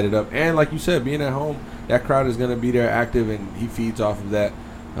really light it up. And like you said, being at home, that crowd is going to be there active, and he feeds off of that.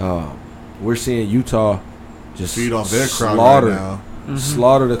 We're seeing Utah just feed off their crowd right now.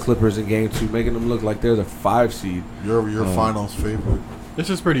 Slaughter the Clippers in Game 2, making them look like they're the 5 seed. Your finals favorite. This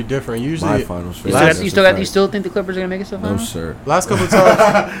is pretty different. Usually, my finals favorite. You still think the Clippers are gonna make it so far? No, sir. Last couple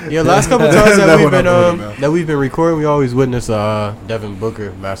times that we've been recording, we always witness Devin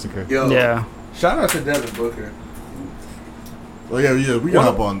Booker massacre. Yeah. Shout out to Devin Booker. Oh yeah, we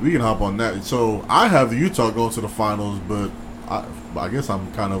can hop on that. So I have the Utah going to the finals, but I guess I'm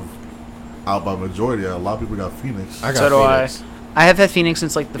kind of out by majority. A lot of people got Phoenix. I got Phoenix. I have had Phoenix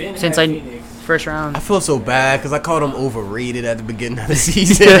since first round. I feel so bad because I called them overrated at the beginning of the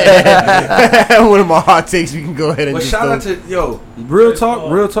season. One of my hot takes. We can go ahead and. But shout out to real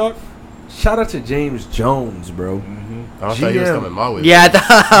talk. Shout out to James Jones, bro. I thought he was coming my way. Yeah,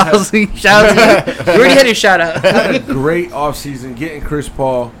 I was like, shout out to you. You already had your shout out. Had a great offseason, getting Chris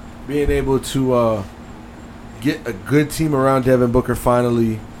Paul, being able to get a good team around Devin Booker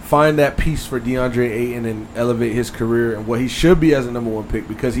finally. Find that piece for DeAndre Ayton and elevate his career and what he should be as a number 1 pick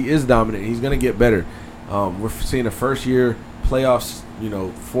because he is dominant. He's going to get better. We're seeing a first-year playoffs,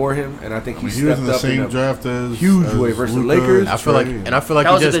 for him, and I think he stepped was in the up same in a draft as huge way versus the Lakers. I feel like you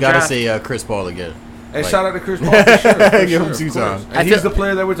just got to say Chris Paul again. And shout out to Chris Paul for sure. Give him 2 times. And he's the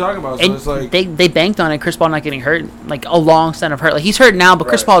player that we're talking about. So it's like they banked on it. Chris Paul not getting hurt, like a long stand of hurt. Like he's hurt now, but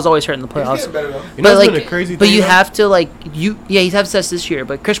Chris Paul is always hurt in the playoffs. He's getting better though. But been a crazy but thing, you though? have to he's had success this year.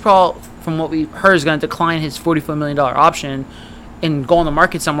 But Chris Paul, from what we heard, is going to decline his $44 million option and go on the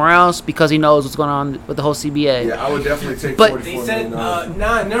market somewhere else because he knows what's going on with the whole CBA. Yeah, I would definitely take. But they said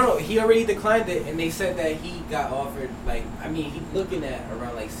no, he already declined it, and they said that he got offered he's looking at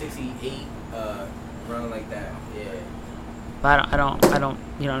around 68, around like that. Yeah. I don't.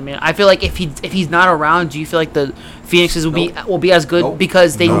 You know what I mean? I feel like if he's not around, do you feel like the Phoenixes will be as good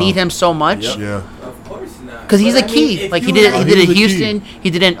because they need him so much? Yep. Yeah. Of course not. Because he's a key. Like he did it in Houston. He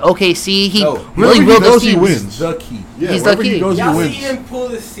did it in OKC. He really will those he teams. wins. The key. Yeah, he's the key. He goes, Y'all he see wins. him pull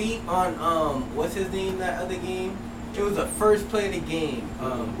the seat on what's his name that other game? It was the first play of the game.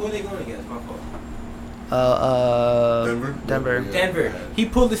 Who are they going against? My fault. Denver. Denver. He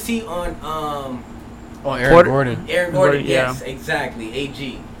pulled the seat on Aaron Gordon. Aaron Gordon, yes, exactly.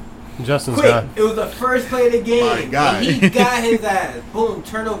 AG. Justin's Quick, guy. it was the first play of the game. My guy. And he got his ass. Boom,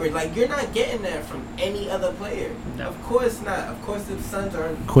 turnover. Like, you're not getting that from any other player. No. Of course not. Of course the Suns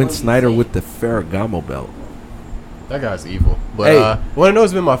are. Quinn Snyder with the Ferragamo belt. That guy's evil. But want to know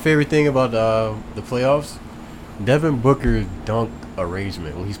what's been my favorite thing about the playoffs? Devin Booker's dunk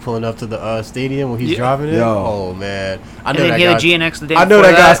arrangement when he's pulling up to the stadium when he's driving it. Yo. Oh man, I And know then that he had guy. the GNX the day I know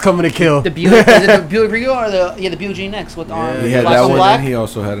before that guy's coming to kill. The Buick, is it the Buick Regal or the Buick GNX with He had black that on one, black? and he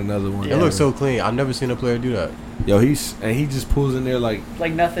also had another one. It looks so clean. I've never seen a player do that. Yo, he just pulls in there like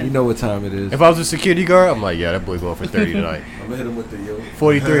nothing. you know what time it is. If I was a security guard, I'm like, yeah, that boy's going for 30 tonight. I'm gonna hit him with the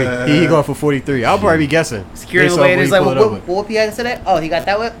 43. He going for 43. I'll probably be guessing. Security based off lady what is he like, pulled what up with. whoop he had today? Oh, he got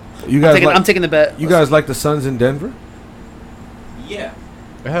that whip? You guys I'm taking the bet. You guys like the Suns in Denver? Yeah.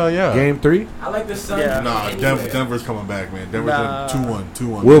 Hell yeah. Game 3. I like the Suns. Yeah. Nah, anywhere. Denver's coming back, man. Denver's Nah.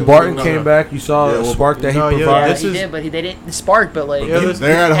 2-1. Will Barton No. came back. You saw Yeah, the Will- spark that he No, yeah, provided. Yeah, this he is- did, but they didn't spark. But like, Yeah,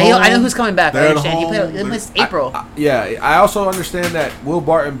 They're at home. I know who's coming back. I They're at understand. He home. played this April. I also understand that Will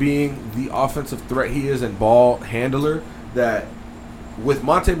Barton being the offensive threat he is and ball handler, that with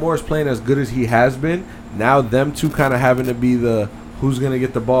Monte Morris playing as good as he has been, now them two kind of having to be the who's going to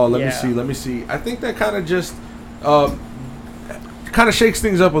get the ball. Let me see. I think that kind of just kind of shakes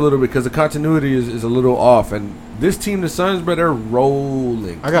things up a little bit because the continuity is a little off. And this team, the Suns, bro, they're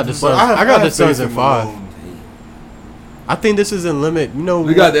rolling. I got the But Suns. I I got the have Suns faith in in 5. Malone. I think this is in limit. You know,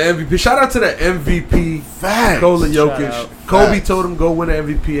 We got the MVP. Shout out to the MVP, Facts. Nikola Shout Jokic. out. Kobe Facts. told him go win an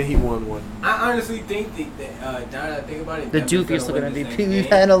MVP, and he won one. I honestly think that now that I think about it, The Denver's Dukiest gonna looking win this MVP next we've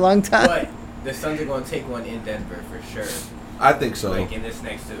game, had in a long time. But the Suns are going to take one in Denver for sure. I think so. Like in this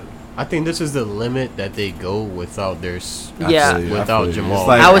next two. I think this is the limit that they go without their Yeah. without Jamal. It's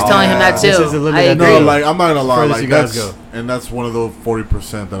like- I was telling him that too. This is the limit I that agree. they No, go. like I'm not gonna lie, Furthest like you guys that's go. and that's one of those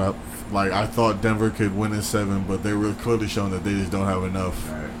 40% that I thought Denver could win in 7, but they were clearly showing that they just don't have enough.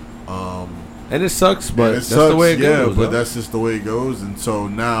 And it sucks, but And it that's sucks, the way it goes. but though. that's just the way it goes. And so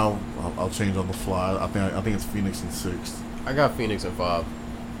now I'll change on the fly. I think it's Phoenix in 6. I got Phoenix in 5.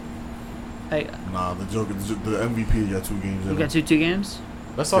 Hey, Nah, the Joker, the MVP got 2 games in you got him. two games.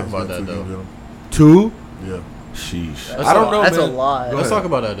 Let's talk Yeah, about he's got that 2 games though. in him. 2. Yeah. Sheesh. That's I don't know. That's man. a lot. Let's talk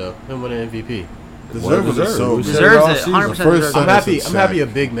about that though. Him winning MVP. Deserves it. So Deserves it. 100% deserves it. I'm happy a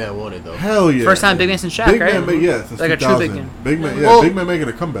big man won it though. Hell yeah. First time big man since Shaq, big right? Man, yeah, since like 2000. a true big man. Big man, yeah, Well, big man making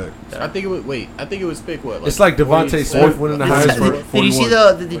a comeback. I think it was pick what? It's like Devontae Smith winning the Heisman.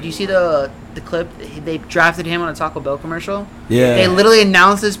 Did you see the clip? They drafted him on a Taco Bell commercial. Yeah. They literally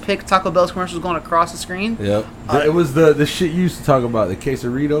announced this pick. Taco Bell's commercial was going across the screen. Yep. It was the shit you used to talk about, the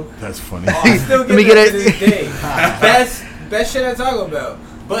quesarito. That's funny. I still Let me get get it to this day. Best shit at Taco Bell.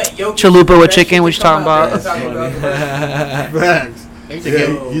 But Chalupa with chicken, what you talking about? Facts. He's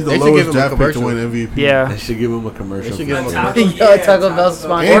the lowest draft pick to win MVP. Yeah. They should give him a commercial. Taco Bell's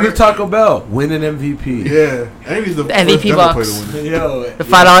sponsor. Order Taco Bell, win an MVP. Yeah, and he's the MVP box. Yo, The $5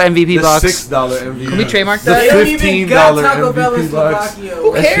 MVP box. $6 MVP. Can we trademark The that? $15 MVP box.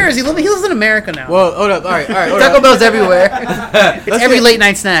 Who cares? He lives in America now. Well, hold up. All right. Taco Bell's everywhere. It's every late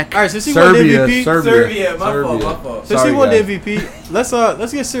night snack. All right, since he won the MVP, Serbia, my fault. Since he won the MVP,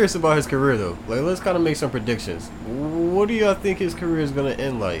 let's get serious about his career though. Like, let's kind of make some predictions. What do y'all think his career is gonna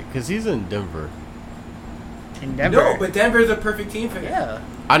end like? Because he's in Denver. In Denver? No, but Denver's a perfect team for him. Yeah.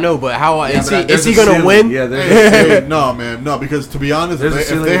 I know, but is he a gonna ceiling. win? Yeah, No, man, no. Because to be honest, There's a if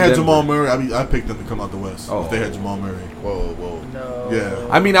ceiling they in had Denver. Jamal Murray, I picked them to come out the West. Oh. If they had Jamal Murray. Whoa. No. Yeah.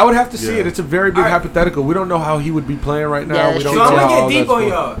 I mean, I would have to see Yeah. it. It's a very big hypothetical. We don't know how he would be playing right now. Yeah, We don't so know So I'm how gonna all get deep that's on going.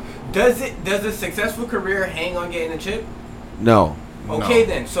 y'all. Does a successful career hang on getting a chip? No. Okay,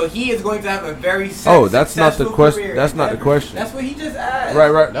 then. So he is going to have a very That's not the successful question. career That's in not the Denver. question. That's what he just asked.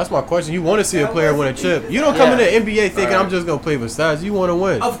 Right. That's my question. You want to see a That player win a wasn't chip. You don't come Yeah. into the NBA thinking I'm just gonna play for stats. You want to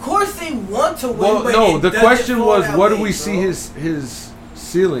win. Of course they want to win. Well, but no. it The doesn't question fall was, that what do way, we see bro. his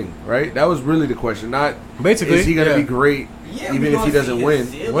ceiling? Right. That was really the question. Not Basically, is he gonna yeah. be great Yeah, we even if don't he see doesn't his win.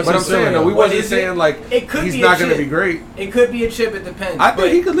 ceiling. What's But I'm his saying ceiling? no, we What wasn't is saying it? like It could he's be not a gonna chip. be great. It could be a chip. It depends. I think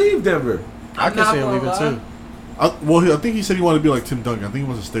but he could leave Denver. I I'm can not see him gonna leaving lie. too. I think he said he wanted to be like Tim Duncan. I think he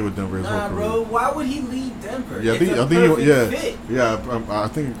wants to stay with Denver his Nah, whole career. bro. Why would he leave Denver? Yeah, I It's think a he perfect fit. I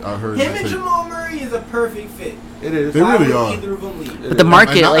think I heard Him that and say- Jamal Murray is a perfect fit. It is. They Why really would are. either of them leave? But the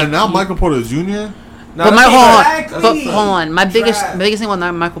market, and now Michael Porter Jr. Nah, But that's Exactly. hold on. My biggest Trash. thing with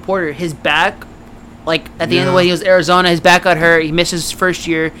Michael Porter, his back, like at the end of the way he was Arizona, his back got hurt. He missed his first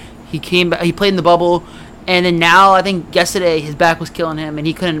year. He came back. He played in the bubble, and then now I think yesterday his back was killing him, and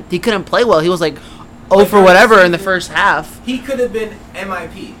he couldn't play well. He was like, for whatever in the first half. He could have been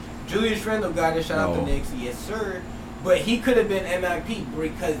MIP. Julius Randle got a shout out the Knicks, yes sir. But he could have been MIP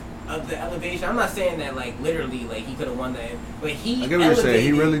because of the elevation. I'm not saying that like literally like he could have won that, but he. I get what you're saying. He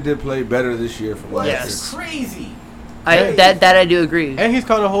elevated. really did play better this year from last year. That's crazy. That I do agree. And he's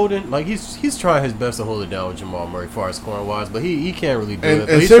kind of holding, like he's trying his best to hold it down with Jamal Murray as far as scoring wise, but he can't really do it. But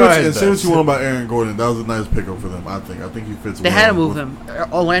And he's say trying what his you best. want about Aaron Gordon. That was a nice pickup for them. I think he fits. They had to move him.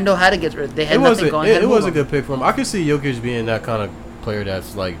 Orlando had to get rid. They had It nothing was going. it was a good pick for him. I could see Jokic being that kind of player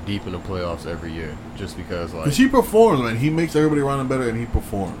that's like deep in the playoffs every year, just because like Because he performs, man. He makes everybody around him better, and he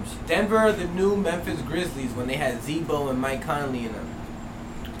performs. Denver are the new Memphis Grizzlies when they had Zebo and Mike Conley in them.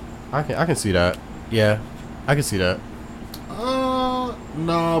 I can see that. Yeah, I can see that.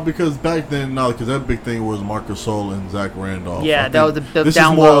 No, because back then, because that big thing was Marcus Gasol and Zach Randolph. Yeah, I that was think the this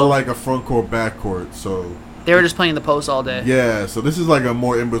down is more low. like a front court, back court. So They were just playing the post all day. yeah, so this is like a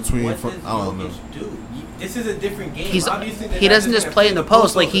more in between. What does I don't know. Jokic do? This is a different game. He's- Obviously, they're he not doesn't just gonna play in the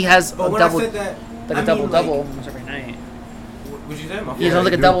post, like, he has but a when double- I said that, Like I a double mean, double like, almost every night. What you say? My He's Yeah,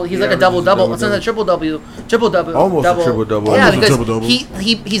 like a he double. do. He's He like a double averages double. double It's not a triple double. Almost a triple-double. Yeah, Almost a because triple-double.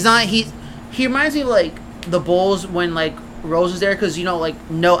 he's not he reminds me of like the Bulls when like Rose was there because like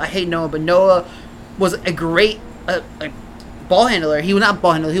I hate Noah, but Noah was a great ball handler. He was not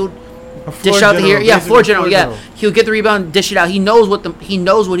ball handler. He would dish out the here. Yeah, floor general. Yeah, he would get the rebound, dish it out. He knows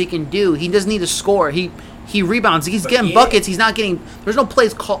what he can do. He doesn't need to score. He rebounds. He's getting buckets. He's not getting. There's no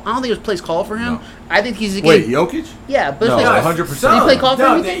plays called. I don't think there's plays called for him. No. I think he's Wait, getting. Jokic? Yeah, but No, there's plays- 100%. Did he play call for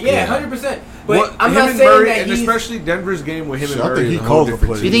him? you think? Yeah, 100%. But Well, I'm him not and saying Murray, that and he's. especially Denver's game with him Shit, and I Murray. think he is a called whole the different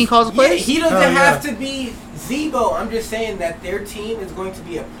plays. Do you think he calls the Yeah, plays? he doesn't Hell yeah. have to be Zebo. I'm just saying that their team is going to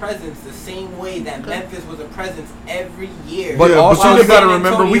be a presence the same way that Memphis was a presence every year. But Yeah, also, but you got to San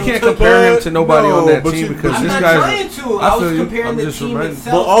remember, we Antonio can't took- compare him to nobody No, on that but team you- because but I'm this not guy's. trying to. I was feel you. comparing I'm the just team reminding-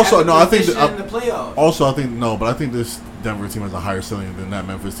 itself. But also, as a no, I think position that- in the playoffs. Also, I think this Denver team has a higher ceiling than that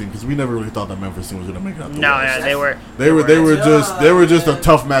Memphis team because we never really thought that Memphis team was going to make it out. No, yeah, they were. They were just a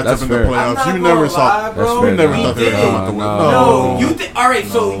tough matchup That's in the fair. I'm playoffs. not You gonna never saw. lie, bro. That's fair. You never We thought they were did. going to win. No. You all right?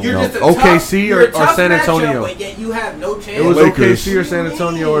 So you're No. just a OKC tough, or you're a tough San Antonio? matchup, but yet you have no chance. It was Lakers. OKC or San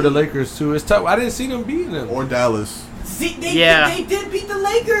Antonio or the Lakers too. It's tough. I didn't see them beating them. Or Dallas. See, they did beat the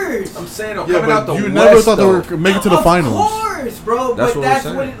Lakers. I'm saying, Yeah, coming out the but you West, never thought though. they were making it to the finals. Of course, bro. That's But what that's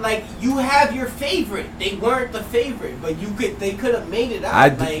we're what saying. it, like you have your favorite. They weren't the favorite, but they could have made it out. I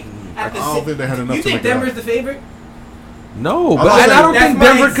don't think they had enough You to think make it out. Denver's the favorite? No, I but don't I don't That's think my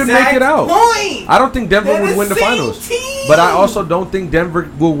Denver could make it exact out. point. I don't think Denver They're would the win the same finals. team. But I also don't think Denver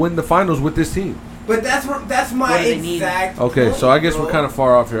will win the finals with this team. But that's my What do they need? exact. Okay, point, so I guess bro. we're kind of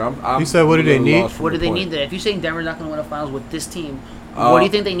far off here. I'm You said, what do a they little need? lost from What do your they point. need then? If you're saying Denver's not going to win a finals with this team, what do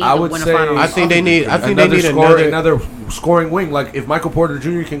you think they need I to would win a say- finals? I think they need another scoring wing. Like if Michael Porter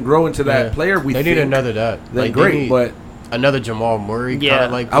Jr. can grow into that player, they need another that. Then Like, great, but another Jamal Murray. Yeah.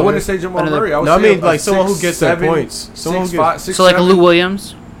 Kinda like I wouldn't say Jamal Another- Murray. I would No, I say mean, like, someone who gets their points. Someone who gets- So like a Lou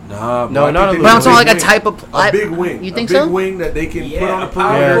Williams. Nah, No, I not think a they But I'm need talking like a big type of. wing. A big wing. You think a big so? wing that they can put on the a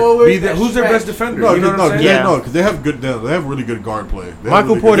power perimeter. forward Be that who's their best stretch. defender? No, you know what I'm saying? Yeah. because they have good. They have really good guard play. They have Michael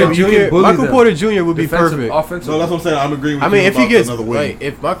really good Porter guard- You can Jr. bully Michael them. Porter Jr. would be Defensive, perfect. offensive. No, that's what I'm saying. I'm agreeing with I you mean, if he about gets another wing. like,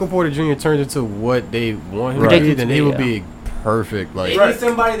 if Michael Porter Jr. turns into what they want him to be, Ridiculous, then he would yeah. be perfect. Like, They need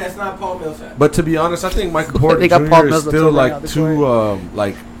somebody that's not Paul Millsap. But to be honest, I think Michael Porter They got Paul Jr. is Millsap still right now, like this too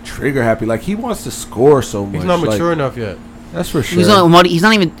like trigger happy. Like he wants to score so much. he's not mature Like, enough yet. that's for sure.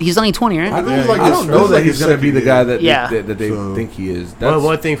 He's only 20, right? I think it's like I don't know that he's gonna be the guy that Yeah. that they So- think he is. Well, That's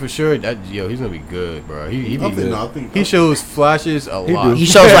one thing for sure, that he's gonna be good, bro. He be good. I think He shows flashes a He lot. do. He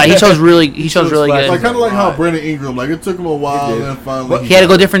shows really good. like kind of like how Lot. Brandon Ingram. Like it took him a while, did. and then finally But He had to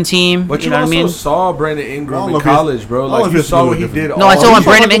go different team. But you you know what I also mean? saw Brandon I Ingram don't in know if he's- college, bro. I don't Like know if you he's saw really what he different. did. No, I all saw when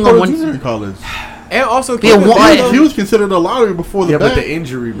year. Brandon Michael Ingram Porter won- Jr. in college. And also, He had one- He was considered a lottery before the Yeah, but back. the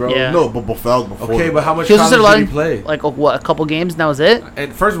injury, bro. Yeah. No, but before. Okay, but how much He was just college did he play? like a couple games, and that was it.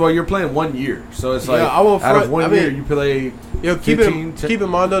 And first of all, you're playing 1 year, so it's like Yeah, I won't out of front- 1 I mean, year you play. yo, 15, keep in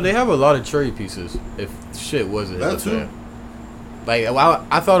mind though, they have a lot of trade pieces. If shit wasn't hit the That too. fan. Like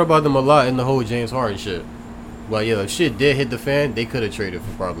I thought about them a lot in the whole James Harden shit. Well, yeah, if shit did hit the fan, they could have traded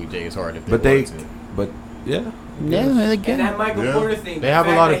for probably James Harden if they But they, wanted to. but yeah, Yeah, they And get that Michael Yeah. Porter thing. They the have a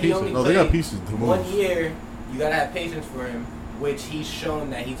fact lot of that he pieces. only No, they got played pieces to move. 1 year, you gotta have patience for him, which he's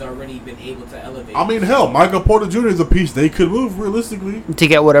shown that he's already been able to elevate. I mean, hell, Michael Porter Jr. is a piece they could move realistically. to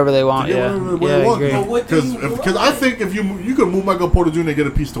get whatever they want. To get Yeah, whatever they yeah, I want. agree. But what do you Because I want? think if you could move Michael Porter Jr. and get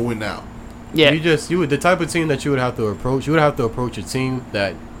a piece to win now. Yeah, You would the type of team that you would have to approach. You would have to approach a team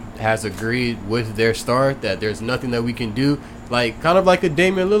that has agreed with their star that there's nothing that we can do. Like kind of like a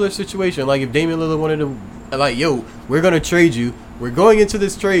Damian Lillard situation. Like if Damian Lillard wanted to, like, yo, we're gonna trade you. We're going into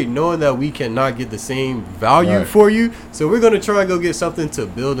this trade knowing that we cannot get the same value Right. for you. So we're gonna try and go get something to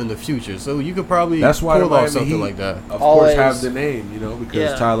build in the future. So you could probably that's why the pull off Miami something Heat, like that. of Always. course, have the name, you know,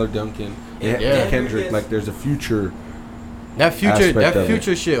 because Yeah. Tyler Duncan, and Yeah. Kendrick, like there's a future. That future, aspect that of it.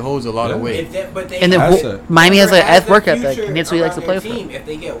 future shit holds a lot of Yeah. weight. If that, but they and then That's have- it. Miami has like Denver a work the ethic, future and that's what he likes to around play their for. team. If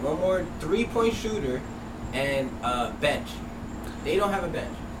they get one more 3-point shooter and bench, they don't have a bench.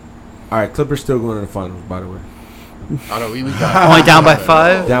 All right, Clippers still going to the finals, by the way. I know we got Only down by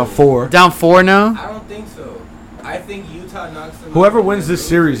 5. Down 4. Down 4 now. I don't think so. I think Utah knocks them. Whoever out. wins this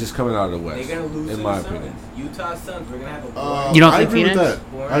series is coming out of the West. They're gonna lose to in the my Suns. opinion. Utah Suns. We're gonna have a boring. You don't I think agree with Phoenix?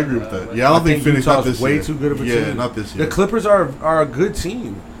 that. I agree with that. Yeah, I don't think Phoenix Utah's not this way year. too good of a Yeah, team. not this The year. Clippers are a good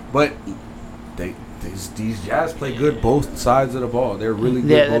team, but these Jazz play good both sides of the ball. They're really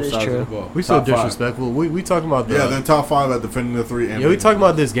good Yeah, that both is sides true. of the ball. we so Top five. disrespectful. We talking about the Yeah, they're top 5 at defending the 3. And we talking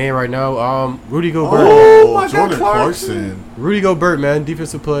about this game right now. Rudy Gobert. Oh, my God, Jordan Clarkson. Clarkson. Rudy Gobert, man,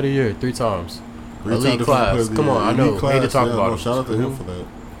 defensive player of the year 3 times. Three-time Elite defensive class. player of the Come year. on, I Elite know. Hate to class, talk yeah, about no, him. shout out to him for that.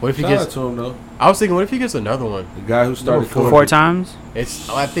 What if he Shout out gets? to him though. I was thinking, what if he gets another one? The guy who started Number 4 times. I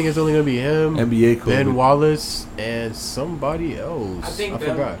think it's only gonna be him, NBA Kobe. Ben Wallace, and somebody else. I think Ben-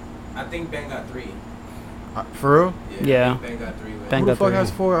 forgot. I think Ben got 3. For real? Yeah. I think Ben got 3. Ben Who the got fuck 3.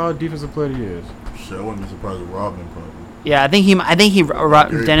 has 4 defensive player of the years? Shit, I wouldn't be surprised with Robin probably. Yeah, I think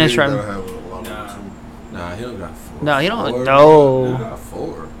Gary Dennis Payne right. gotta have a lot Nah. of them, Nah, he don't got 4. No, he don't. 4? No. He got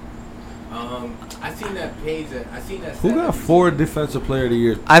 4. I seen that page. I seen that. Who stat got that- 4 defensive player of the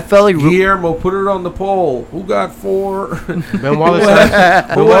year? I felt like Guillermo, put it on the poll. Who got 4? Ben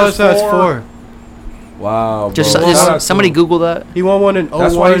Wallace has 4. Wow. Bro. just Shout out to somebody him. Google that. He won one in 01.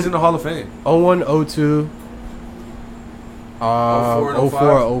 That's why he's in the Hall of Fame. 01, 02. 04 and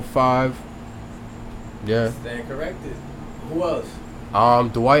 04, 05. Yeah. Stand corrected. Who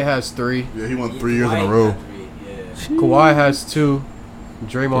else? Dwight has 3. Yeah, he won 3 years in a Dwight row. got 3, yeah. Kawhi has 2.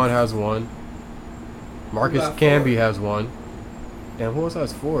 Draymond has 1. Marcus got Camby has 1. And who else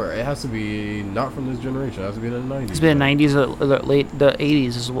has 4? It has to be not from this generation. It has to be in the 90s. It's been the 90s or the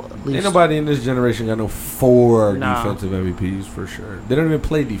 80s as well. At least. Ain't nobody in this generation got no 4 Nah. defensive MVPs for sure. They don't even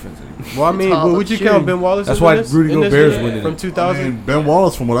play defense anymore. Well, I mean, what would you count Ben Wallace? That's why Rudy Gobert's winning from it. 2000. I mean, Ben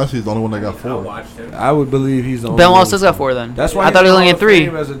Wallace, from what I see, is the only one that got 4. I would believe he's the only Ben one. Wallace does got 4 then. That's why I thought he was only at 3.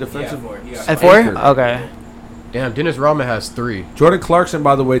 As a defensive At 4? anchor. Okay. Damn, Dennis Rodman has 3. Jordan Clarkson,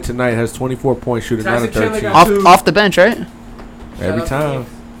 by the way, tonight has 24 points, shooting 9 of 13. Off the bench, right? Every time.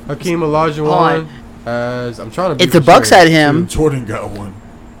 Hakeem Olajuwon has. I'm trying to. Be If the Bucks had him, Jordan got 1.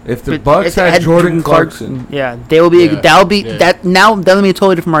 If the Bucks had Jordan Clarkson. yeah, they will be. Yeah. That'll be Yeah. that. Now that'll be a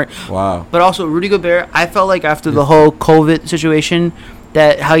totally different mark. Wow. But also Rudy Gobert, I felt like after the whole COVID situation,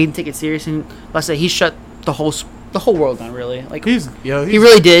 that how he didn't take it serious, and let's say he shut the whole world down. Really, like He's he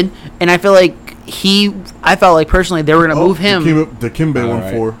really did, and I feel like I felt like personally they were gonna move him. The Kimbe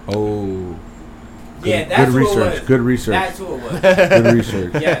won 4. Oh. Yeah, Good that's what it research. was. Good research. That's what it was. Good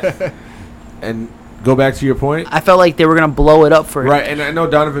research. Yes. And go back to your point. I felt like they were gonna blow it up for Right, and I know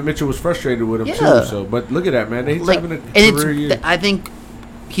Donovan Mitchell was frustrated with him Yeah. too. So, but look at that, man. He's like, having a and it's. career year. I think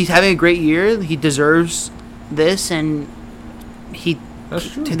he's having a great year. He deserves this, and That's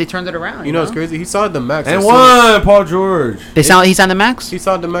true. they turned it around. You know, it's crazy. He signed the max. And as soon- one, Paul George. He signed the max. He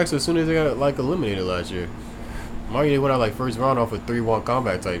signed the max as soon as they got like eliminated last year. Mind you, they went out like first round off with 3-1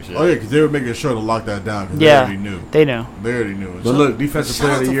 combat type shit. Oh yeah, because they were making sure to lock that down. Cause Yeah. they already knew. They know. They already knew. But look, defensive Shout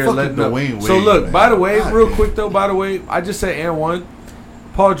player out of the to year fucking letting up. Dwayne So Wade, look, man. by the way, God real damn. quick though, by the way, I just say and one.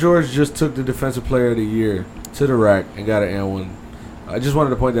 Paul George just took the defensive player of the year to the rack and got an and one. I just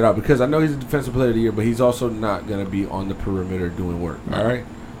wanted to point that out because I know he's a defensive player of the year, but he's also not gonna be on the perimeter doing work. All right,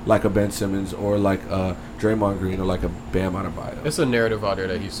 like a Ben Simmons or like a Draymond Green or like a Bam Adebayo. It's a narrative out there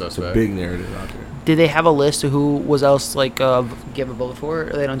that he's It's a suspect. big narrative out there. Did they have a list of who was else like give a vote for,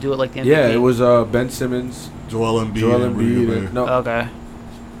 or they don't do it like the MVP? Yeah, it was Ben Simmons, Joel Embiid. Joel and Rudy Embiid. Gobert. No, Okay.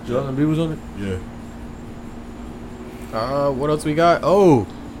 Joel Embiid was on it. Yeah. What else we got? Oh,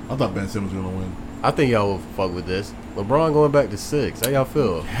 I thought Ben Simmons was gonna win. I think y'all will fuck with this. LeBron going back to 6. How y'all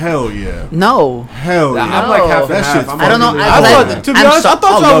feel? Hell yeah. No. Hell yeah. I'm like half and That half. shit's I'm I don't know. really- I I thought- thought, to be I'm honest, so- I thought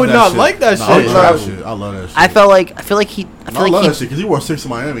I y'all love would that not shit. like that No, shit. I love that shit. I love that shit. I felt like I love that shit because he wore 6 to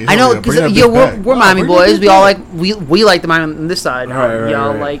Miami. I know because we're Miami boys. We all like we like the Miami on this side. Right,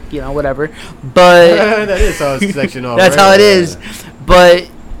 Y'all right. like whatever. But that is how it's section off. that's right? how it is. But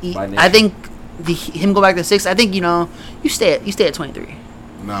By nature. I think him go back to 6. I think you stay at 23.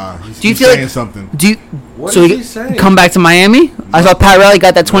 Nah, Do you he's feel saying like something. Do you, What so is he he saying? come back to Miami? I saw Pat Riley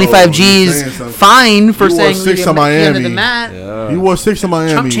got that 25 No, he's saying G's something. fine for He wore saying 6 he to under Miami. the mat. Yeah. He wore 6 to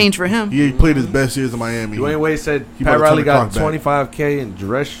Miami. Chump change for him. He played his best years in Miami. Dwayne Wade said He Pat about to Riley turn the got clock back. $25K in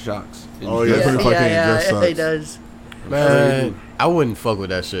dress shocks. Oh, yeah. Yeah, 25K just he sucks. does. Man, I wouldn't fuck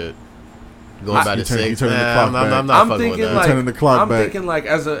with that shit. Going back to 6. you turning the Nah, clock I'm back. not I'm fucking thinking with that. like Turning the clock I'm back. thinking like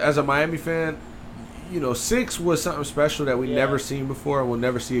as a Miami fan, 6 was something special that we never seen before and we'll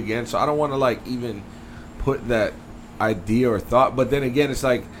never see again. So I don't want to like even put that idea or thought. But then again, it's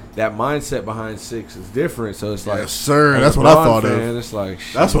like that mindset behind 6 is different. So it's like, Yes, sir. as That's a what I LeBron thought fan, of. It's like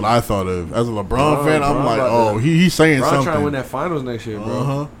That's what I thought of. As a LeBron fan, I'm LeBron like, about to- he's saying LeBron something. trying to win that finals next year, bro.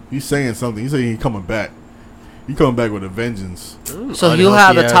 Uh-huh. He's saying something. He's saying he's coming back. He's coming back with a vengeance. So he'll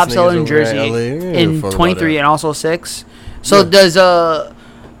have a top seller in Jersey jersey in 23 and also 6. So does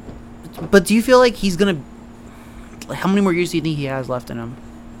but do you feel like he's gonna? Like, how many more years do you think he has left in him?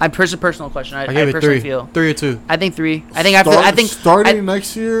 Personal question. I gave it personally 3. feel 3 or 2. I think 3. I think after. I think starting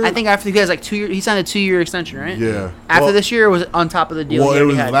next year. I think after he has like 2 years. He signed a 2-year extension, right? Yeah. After this year, or was it on top of the deal? Well, he it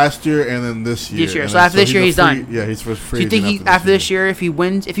already was had? last year and then this year. This year. And So then- after this year, a he's free- done. Yeah, he's free. Do you think after this year, if he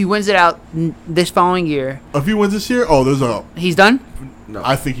wins it out this following year, If he wins this year, he's done? No.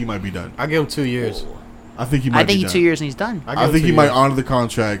 I think he might be done. I give him 2 years. I think he might. I think be he's done. 2 years and he's done. I think he might honor the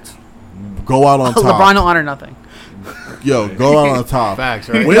contract. Go out on top. LeBron don't honor nothing. Yo, go out on top. Facts,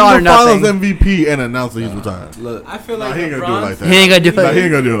 right? Win He honor the Finals nothing. MVP and announce that he's retired. Look, I feel Nah, like he ain't gonna do it like that. He ain't gonna do Nah, he it.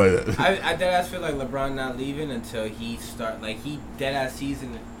 ain't gonna do it like that. I deadass feel like LeBron not leaving until he he deadass sees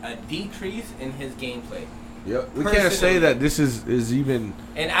a decrease in his gameplay. yeah, we can't say that this is even.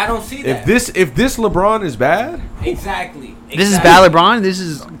 And I don't see that. If this LeBron is bad, Exactly. This is bad LeBron. This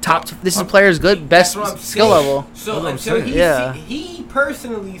is top. This is player's good, best That's what I'm skill saying. level. So That's what I'm until saying. Yeah. he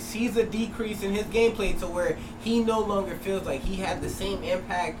personally sees a decrease in his gameplay to where he no longer feels like he had the same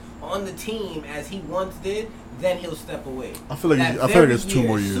impact on the team as he once did, then he'll step away. I feel like That it's 2 very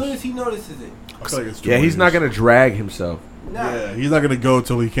more As years. soon as he notices it. I feel like it's 2 yeah, more he's not years. gonna drag himself. Nah. Yeah, he's not gonna go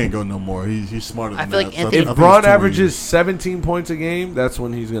until he can't go no more. He's smarter than I feel that. like So Anthony- If I think Braun it's 2 more averages years. 17 points a game, that's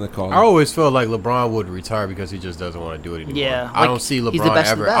when he's gonna call. I always felt like LeBron would retire because he just doesn't want to do it anymore. Yeah, I like, don't see he's the LeBron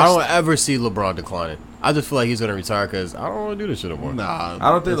best of ever. the I don't best. ever see LeBron declining. I just feel like he's gonna retire because I don't want to do this shit anymore. Nah, I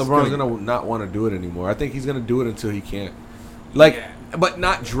don't think LeBron's gonna not want to do it anymore. I think he's gonna do it until he can't. Like, but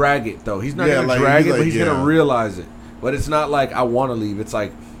not drag it though. He's not gonna drag it, but he's gonna realize it. But it's not like I want to leave. It's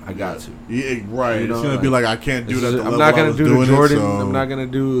like I got to. Yeah, right. You know, it's gonna be like I can't do that. I'm not gonna do the Jordan. I'm not gonna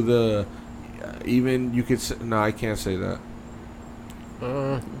do the. Even you could say, no, I can't say that.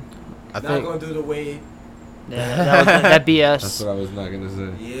 I think gonna do the Wade. Yeah, that BS. That's what I was not gonna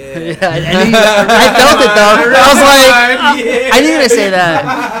say. Yeah, I felt it though. I was like, I knew to say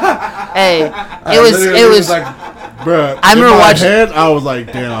that. Hey, it was like, bruh. I remember watching. I was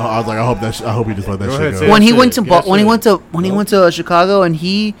like, damn. I was like, I hope he just let that shit go. When he went to Chicago and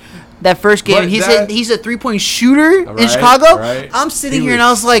that first game, he said he's a 3-point shooter in Chicago. Right. I'm sitting here and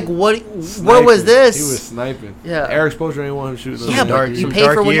I was like, "What was this?" He was sniping. Yeah, Eric Spoelstra ain't want him shooting. Yeah, but you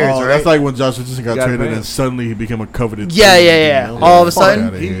paid for years, right? That's like when Josh Richardson got traded and suddenly he became a coveted. Yeah. All of a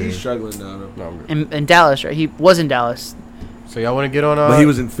sudden, he's struggling now. In Dallas, right? He was in Dallas. So y'all want to get on? But he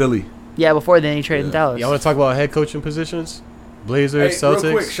was in Philly. Yeah, before then he traded in Dallas. Y'all want to talk about head coaching positions? Blazers, Celtics.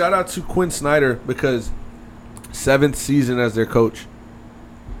 Real quick, shout out to Quinn Snyder because 7th season as their coach.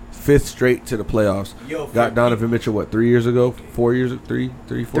 5th straight to the playoffs. Got Donovan Mitchell, 3 years ago? 4 years? 4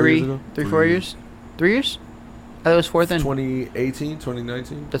 years ago? 4 years? 3 years? I thought it was 4th then. 2018,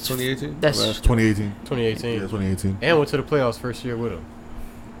 2019? That's 2018? That's 2018. 2018. Yeah, 2018. And went to the playoffs first year with him.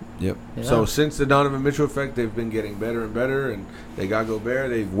 Yep. Yeah. So since the Donovan Mitchell effect, they've been getting better and better, and they got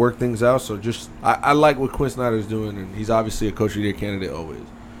Gobert. They've worked things out. So I like what Quinn Snyder's doing, and he's obviously a coach of the year candidate always.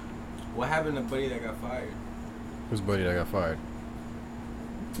 What happened to buddy that got fired? Whose buddy that got fired?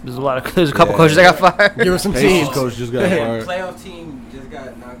 There's a couple coaches that got fired. Give us some Pacers teams. coach just got fired. Playoff team just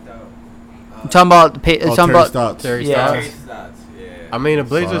got knocked out. I'm talking about Terry yeah. Stotts. I mean,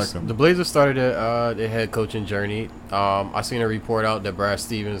 the Blazers started their head coaching journey. I seen a report out that Brad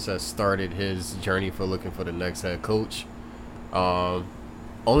Stevens has started his journey for looking for the next head coach.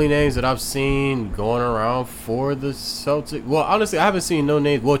 Only names that I've seen going around for the Celtics. Well, honestly, I haven't seen no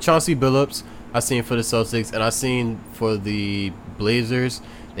names. Well, Chauncey Billups I seen for the Celtics, and I seen for the Blazers.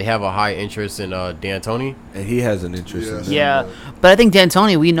 They have a high interest in D'Antoni, and he has an interest in them. Yeah, but I think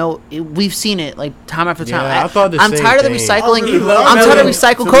D'Antoni, we've seen it like time after time. Yeah, I thought I'm tired of the recycling. I'm tired of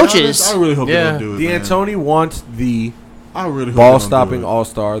recycled coaches. I really hope they don't do it. D'Antoni wants the ball ball-stopping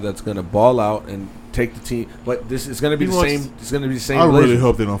all-star that's going to ball out and take the team. But this is going to be the same. It's going to be the same. I really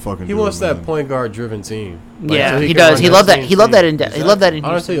hope they don't fucking. He wants that point guard-driven team. Yeah, he does. He loved that. He loved that in. He loved that in.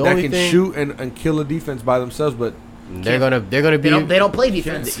 Honestly, that can shoot and kill a defense by themselves, but. They're gonna be. They don't play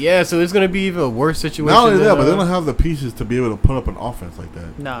defense. Yeah, so it's gonna be even a worse situation. Not only that, but they don't have the pieces to be able to put up an offense like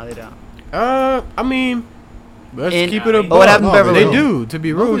that. No, they don't. I mean, let's keep it a. What happened to Beverly? They do. To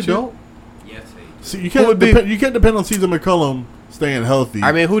be real with you. Yes, they do. See, you can't depend on CJ McCollum staying healthy.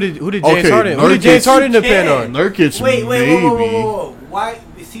 I mean, who did James Harden? Who did James Harden depend on? Nurkic, wait, maybe. whoa. Why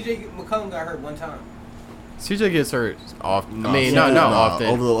CJ McCollum got hurt one time? CJ gets hurt often. No, I mean, not often.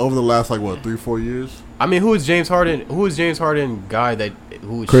 Over the last 3-4 years. I mean, who is James Harden? Who is James Harden guy that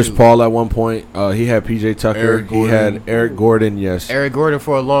who? Chris Paul at one point. He had PJ Tucker. He had Eric Gordon. Yes, Eric Gordon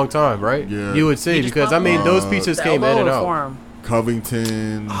for a long time, right? Yeah, you would say because I mean those pieces came in and out.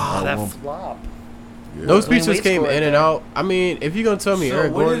 Covington. That flop. Yeah. Those pieces came in and out. I mean, if you're gonna tell me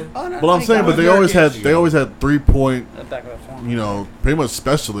Eric Gordon, but I'm saying, but they always had 3-point. Pretty much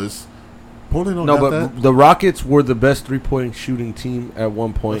specialists. No, but the Rockets were the best 3-point shooting team at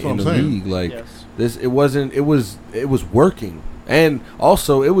one point in the league. Like this, it was working, and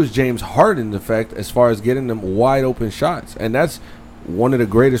also it was James Harden's effect as far as getting them wide open shots, and that's one of the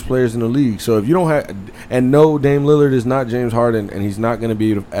greatest players in the league. So if you don't have, and no, Dame Lillard is not James Harden, and he's not going to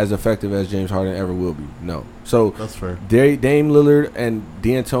be as effective as James Harden ever will be. No, so that's fair. Dame Lillard and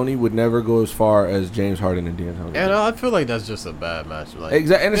D'Antoni would never go as far as James Harden and D'Antoni. And I feel like that's just a bad match. Like,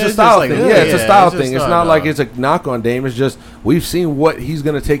 exactly, and it's a style thing. It's a style thing. It's not like it's a knock on Dame. It's just we've seen what he's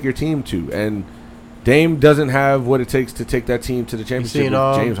going to take your team to, and Dame doesn't have what it takes to take that team to the championship.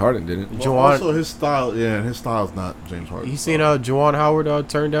 James Harden didn't. Well, also, his style is not James Harden. You seen Juwan Howard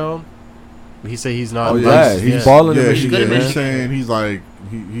turned down? He said he's not. Oh yeah, he's balling in Michigan. He's saying he's like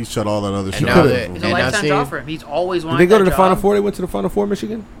he shut all that other shit. It's a lifetime job for him. He's always wanted. Did they go to the job. Final Four? They went to the Final Four,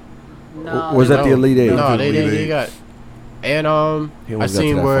 Michigan. No, or was that the Elite Eight? No, they didn't. He got. And I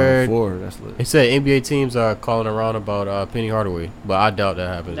seen where it said NBA teams are calling around about Penny Hardaway, but I doubt that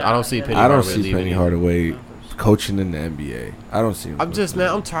happens. I don't see Penny. I don't see Penny Hardaway coaching in the NBA. I don't see him.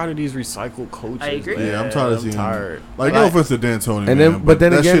 I'm tired of these recycled coaches. I agree. Man. Yeah, I'm tired of seeing. Tired. Like, no offense to D'Antoni, and then, man, but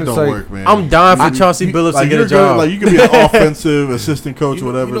then that again, shit it's don't like, work, man. I'm dying for Chauncey Billups to get a job. Like, you can be an offensive assistant coach, or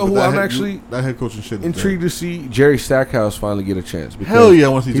whatever. You know but who that I'm head, actually that head coaching shit. intrigued to see Jerry Stackhouse finally get a chance. Hell yeah, I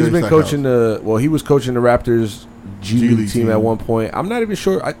want to see He's Jerry been Stackhouse. coaching he was coaching the Raptors G League team team at one point. I'm not even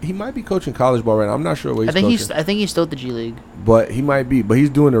sure. He might be coaching college ball right now. I'm not sure what he's coaching. I think he's still at the G League. But he might be. But he's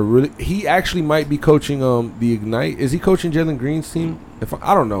doing he actually might be coaching the Ignite. Is he coaching Jalen Green's team?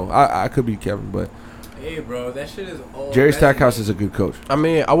 I don't know. I could be Kevin, but Hey, bro, that shit is old. Jerry Stackhouse is a good coach. I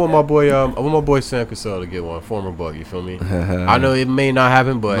mean, I want my boy Sam Cassell to get one, former Buck. You feel me? I know it may not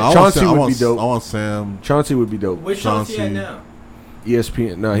happen, but No, Chauncey would be dope. I want Sam. Chauncey would be dope. Where's Chauncey at now?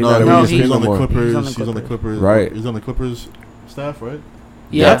 ESPN. No, he's No, not at no, ESPN he's no on the more. Clippers. He's on the Clippers. Right. He's on the Clippers staff, right?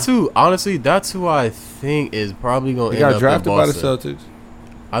 Yeah. That's who I think is probably gonna He end got up drafted in by the Boston. Celtics.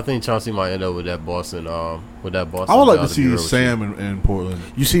 I think Chauncey might end up with that Boston. I would like to see Bureau Sam in Portland.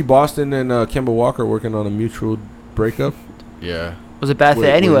 You see Boston and Kemba Walker working on a mutual breakup. Yeah. Was a bad fit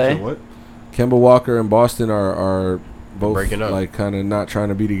Wait, anyway. what? Kemba Walker and Boston are both Breaking up. like kind of not trying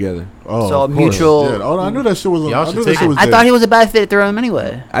to be together. Oh, So of course. mutual- Yeah. Oh, I knew that shit was. Y'all I should knew take that shit was I dead. thought he was a bad fit to throw him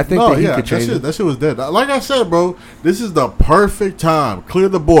anyway. I think No, that he yeah, could change it. that shit was dead. Like I said, bro, this is the perfect time. Clear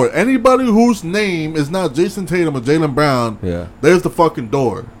the board. Anybody whose name is not Jason Tatum or Jaylen Brown, Yeah. there's the fucking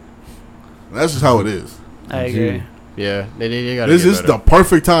door. And that's just how it is. I agree. Yeah. They got. This is the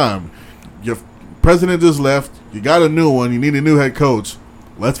perfect time. Your president just left. You got a new one. You need a new head coach.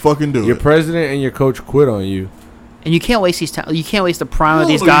 Let's fucking do Your it. president and your coach quit on you. And you can't waste these time. You can't waste the prime of No,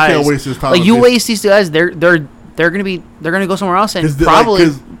 these no, you guys. can't waste his time Like with you this. waste these guys, they're gonna go somewhere else and probably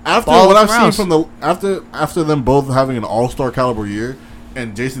Because after follow what I've somewhere seen else. from after them both having an all-star caliber year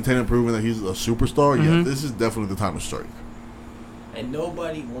and Jason Tatum proving that he's a superstar, yeah, this is definitely the time to strike. And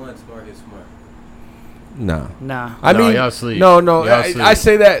nobody wants Marcus Smart. Nah. Nah. I mean, y'all sleep. no. Y'all sleep. I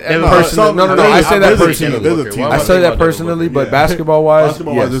say that There's personally. No. I say that there's a personally. team. There's a team. I say that personally, but Yeah. basketball-wise,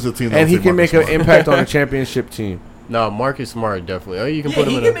 Basketball-wise, yes. there's a team that And he will can take make an Marcus impact on a championship team. No, Marcus Smart definitely. Or you can Yeah, put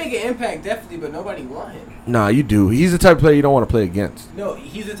him he in. can make an impact, definitely, but nobody want him. Nah, you do. He's the type of player you don't want to play against. No,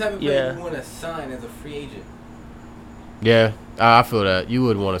 he's the type of player Yeah. you want to sign as a free agent. Yeah, I feel that you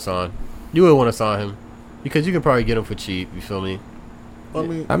would want to sign. You would want to sign him because you can probably get him for cheap. You feel me?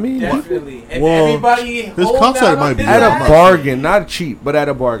 I mean, Definitely. If Well, everybody his hold contract out on might be his at ass- a bargain, not cheap, but at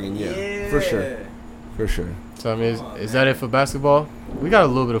a bargain, yeah. For sure. For sure. So I mean, is that it for basketball? We got a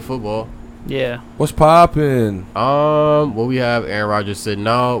little bit of football. Yeah. What's poppin'? Well, we have Aaron Rodgers sitting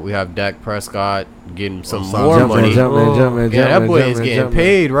out. We have Dak Prescott getting some Well, more Jumpman, money. Jumpman, Yeah, that boy is getting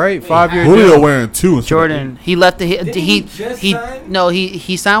paid, right? 5-year Julio deal. wearing 2 instead Jordan, he left the Didn't he just he sign? no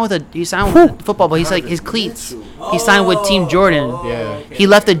he signed with football, but he's like his cleats. He signed with Team Jordan. Yeah. okay. He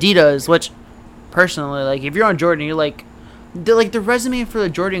left Adidas, which personally, like if you're on Jordan, you're like the resume for the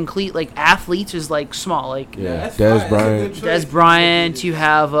Jordan cleat like athletes is like small. Like Yeah, that's Dez fine. That's a Bryant. good choice. Des Bryant, you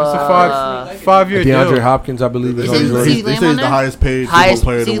have It's a 5-year DeAndre deal. Hopkins, I believe, is Is on it- Jordan. is They he say Lamb he's on the there? highest paid Highest- football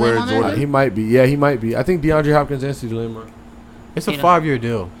player to is he wear Lamb on there? Jordan. He might be. Yeah, he might be. I think DeAndre Hopkins and CeeDee Lamb. It's a You know. 5-year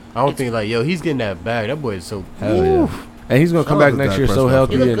deal. I don't think like he's getting that bag. That boy is so. Hell yeah. And he's gonna come Shout out back to next Dak year so Prescott.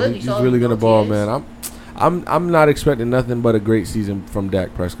 healthy, He looked and good. You he's saw really him gonna on ball, OTAs. man. I'm not expecting nothing but a great season from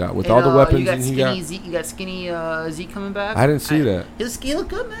Dak Prescott with all the you weapons got and he skinny got. Zeke, you got skinny Zeke coming back. I didn't see that. He looked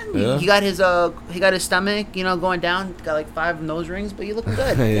good, man. Yeah. He got his stomach, going down. Got like 5 nose rings, but he looking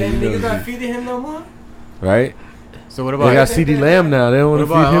good. Yeah, And you niggas know, not feeding him no more? right? So what They got about CeeDee Lamb now. They don't what want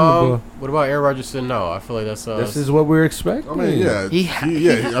to feed him the about ball. what about Aaron Rodgers sitting out? I feel like that's This is what we're expecting. I mean, yeah,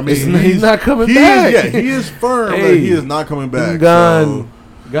 I mean, He's not coming he back. Is, yeah, he is firm Hey. that he is not coming back. Gone.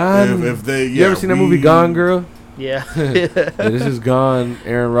 Gone. If they, You ever seen that movie Gone Girl? Yeah. Yeah, this is Gone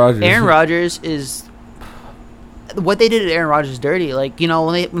Aaron Rodgers. Aaron Rodgers is what they did at Aaron Rodgers is dirty. Like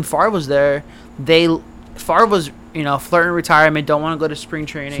when Favre was there, Favre was flirting retirement, don't want to go to spring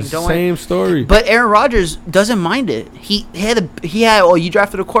training, It's the don't want. same story. But Aaron Rodgers doesn't mind it. He had oh, you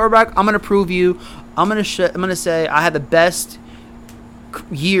drafted a quarterback. I'm gonna prove you. I'm gonna say I had the best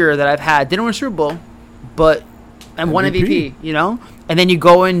year that I've had. Didn't win a Super Bowl, but and won MVP. MVP. And then you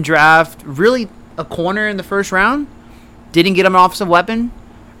go and draft really a corner in the first round. Didn't get him an offensive weapon.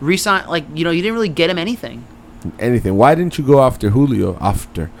 Resign you didn't really get him anything. Anything. Why didn't you go after Julio?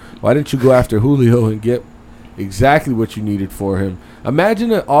 Why didn't you go after Julio and get exactly what you needed for him?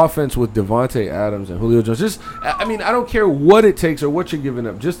 Imagine an offense with Devontae Adams and Julio Jones. I don't care what it takes or what you're giving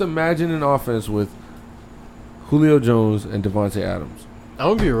up. Just imagine an offense with Julio Jones and Devontae Adams. I'm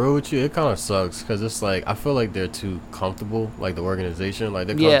gonna be real with you. It kind of sucks because it's like I feel like they're too comfortable, like the organization, like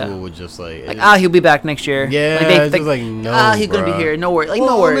they're comfortable with just like he'll be back next year. Yeah, like, it's like no, he's gonna be here. No worries. Like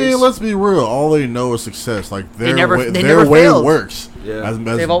well, no worries. I mean, let's be real. All they know is success. Like they their never way failed. works. Yeah,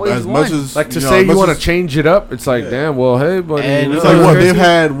 they've always won. Much as like to say you want to change it up. It's like damn. Well, hey, buddy. And it's like what they've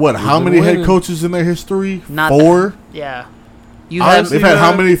had. What? How many head coaches in their history? Not 4. Yeah. They've had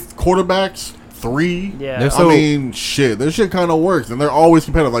how many quarterbacks? 3. Yeah. I mean, shit. Their shit kind of works, and they're always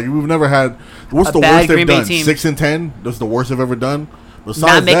competitive. Like we've never had. What's the worst they've done? 6-10. That's the worst they've ever done. Besides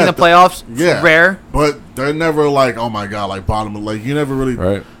not making the playoffs. Yeah, rare. But they're never like, oh my god, like bottom. Like you never really.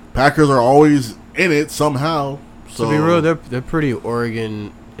 Right. Packers are always in it somehow. So to be real, they're pretty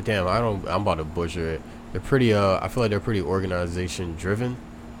Oregon. Damn, I'm about to butcher it. They're pretty. I feel like they're pretty organization driven.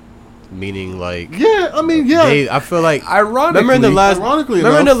 Meaning, like, I feel like ironically, remember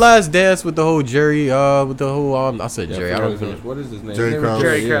in the last dance with the whole Jerry, with the whole I said Jerry. I don't know what is his name. Jerry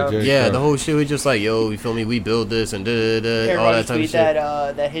Krause. Yeah, the whole shit was just like, yo, you feel me? We build this and all that type of shit.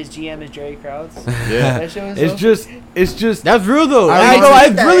 That his GM is Jerry Krause. Yeah, that shit was it's just that's real though.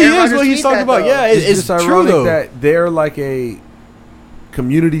 It really is what he's talking about. Yeah, it's just true ironic though. that they're like a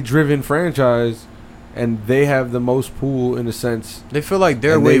community-driven franchise. And they have the most pool in a sense. They feel like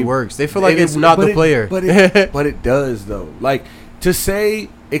their way works. They feel like it's not the player. But it does, though. Like, to say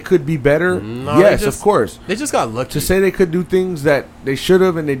it could be better, yes, of course. They just got lucky. To say they could do things that they should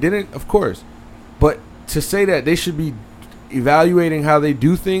have and they didn't, of course. But to say that they should be evaluating how they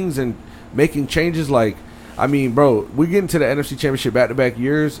do things and making changes, like, I mean, bro, we get into the NFC Championship back-to-back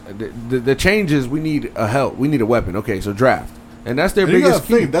years. The changes, we need a help. We need a weapon. Okay, so draft. And that's their biggest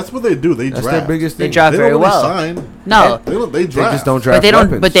thing. That's what they do. They draft. That's their biggest thing. They draft very well. No, they draft. They just don't draft.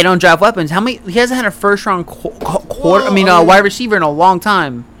 But they don't draft weapons. How many? He hasn't had a first round wide receiver in a long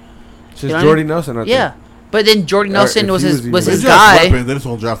time. Since Jordy Nelson. I think. Yeah, but then Jordy Nelson was his guy. Weapons, they just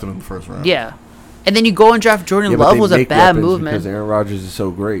don't draft him in the first round. Yeah, and then you go and draft Jordan Love was a bad move, man. Because Aaron Rodgers is so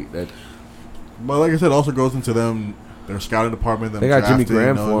great. But like I said, it also goes into them. Their scouting department. They got Jimmy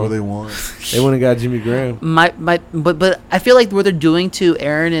Graham for what they want. They went and got Jimmy Graham. But I feel like what they're doing to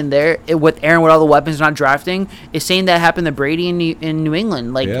Aaron and with all the weapons not drafting is saying that happened to Brady in New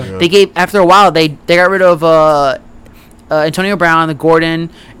England. Like they gave after a while they got rid of Antonio Brown, the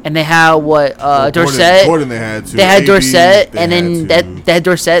Gordon, and they had Dorsett. Gordon they had too. They had Dorsett, and then they had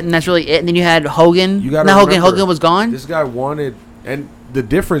Dorsett, and that's really it. And then you had Hogan. Hogan was gone. This guy wanted and. The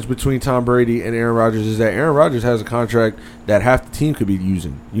difference between Tom Brady and Aaron Rodgers is that Aaron Rodgers has a contract that half the team could be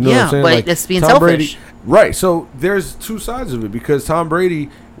using. You know what I'm saying? But that's being selfish. Brady, right. So there's two sides of it because Tom Brady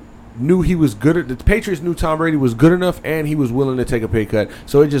knew he was good. The Patriots knew Tom Brady was good enough and he was willing to take a pay cut.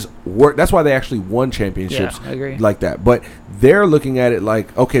 So it just worked. That's why they actually won championships like that. But they're looking at it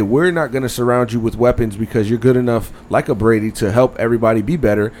like, okay, we're not going to surround you with weapons because you're good enough, like a Brady, to help everybody be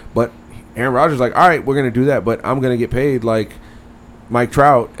better. But Aaron Rodgers is like, all right, we're going to do that, but I'm going to get paid like Mike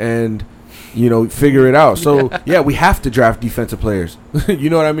Trout and, figure it out. So, we have to draft defensive players. You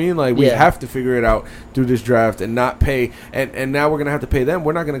know what I mean? Like, we have to figure it out through this draft and not pay. And now we're going to have to pay them.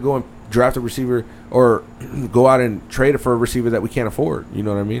 We're not going to go and draft a receiver or go out and trade it for a receiver that we can't afford. You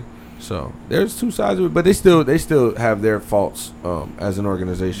know what I mean? So, there's two sides of it. But they still have their faults as an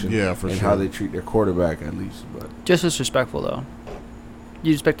organization. Yeah, for sure. And how they treat their quarterback, at least. But just disrespectful, though.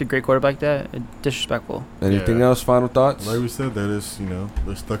 You expect a great quarterback that? Disrespectful. Anything else? Final thoughts? Like we said, that is,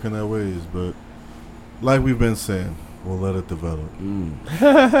 they're stuck in their ways. But like we've been saying, we'll let it develop.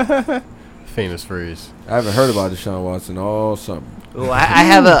 Famous phrase. I haven't heard about Deshaun Watson all summer. Oh, I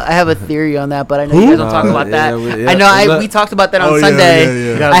have a theory on that, but I know you guys don't talk about that. I know we talked about that on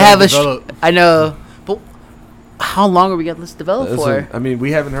Sunday. Yeah. I have I know, but how long are we let's develop for? I mean,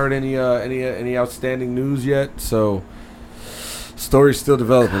 we haven't heard any outstanding news yet, so. Story's still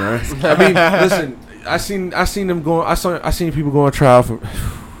developing, all right? I mean, listen, I seen them going. I seen people go on trial for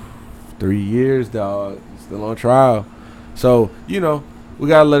 3 years, dog. Still on trial, so we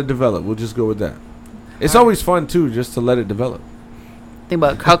gotta let it develop. We'll just go with that. It's always fun too, just to let it develop. Think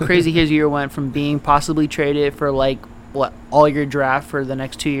about how crazy his year went from being possibly traded for all your draft for the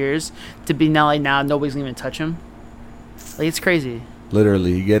next 2 years to be now nobody's gonna even touch him. Like it's crazy.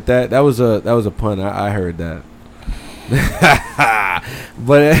 Literally, you get that? That was a pun. I heard that.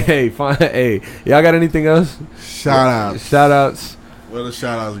 But hey, fine. Hey, y'all got anything else? Shout outs. Where the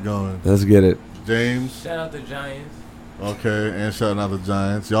shout outs going? Let's get it. James. Shout out the Giants. Okay, and shout out the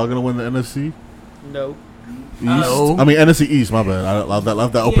Giants. Y'all gonna win the NFC? No. East? No. I mean NFC East. My bad. I love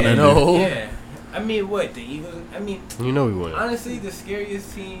that open ended. No. Yeah. I mean, what the Eagles? I mean, we won. Honestly, the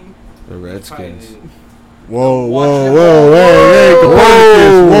scariest team. The Redskins. Whoa!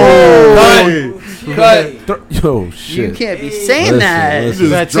 Yo, shit. You can't be saying that. Listen.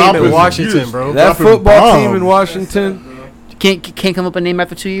 That team in Washington, bro. That football team in Washington. Can't come up with a name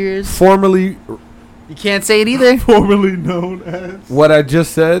after 2 years. Formerly. You can't say it either. Formerly known as. What I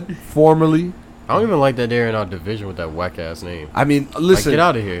just said. Formerly. I don't even like that they're in our division with that whack ass name. I mean, listen. Like, get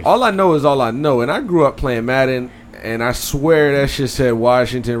out of here. All I know is all I know, and I grew up playing Madden. And I swear that shit said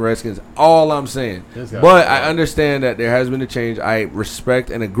Washington Redskins. All I'm saying. But I understand that there has been a change. I respect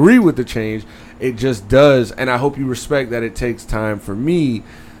and agree with the change. It just does. And I hope you respect that it takes time for me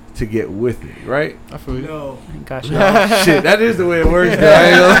to get with it. Right? I feel you. No. Gosh, Shit, that is the way it works. Though. I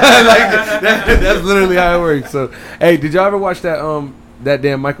ain't gonna lie. Like, that's literally how it works. So, hey, did y'all ever watch that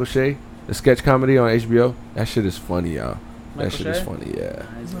damn Michael Shea, the sketch comedy on HBO? That shit is funny, y'all. That shit is funny, yeah.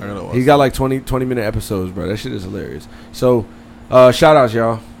 He got like 20-minute episodes, bro. That shit is hilarious. So, shout outs,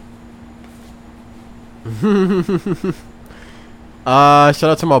 y'all. Shout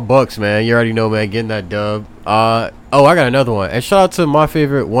out to my Bucks, man. You already know, man. Getting that dub. I got another one. And shout out to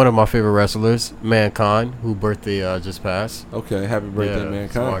one of my favorite wrestlers, Mankind, who birthday just passed. Okay, happy birthday,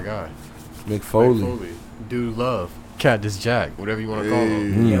 Mankind. Oh my God, Mick Foley. Dude, love. Cactus Jack, whatever you want to call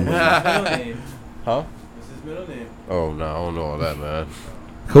him. Yeah, what's his middle name? Huh? What's his middle name? Oh no, I don't know all that, man.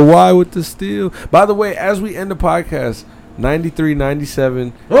 Kawhi with the steal. By the way, as we end the podcast, 93,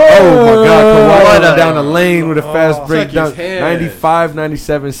 97. Oh my God, Kawhi down the lane with a fast breakdown. 95,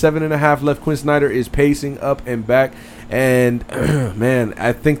 97, 7.5 left. Quinn Snyder is pacing up and back. And, man,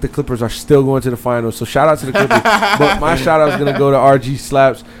 I think the Clippers are still going to the finals. So, shout out to the Clippers. But my shout out is going to go to RG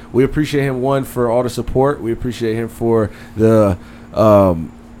Slaps. We appreciate him, one, for all the support. We appreciate him for the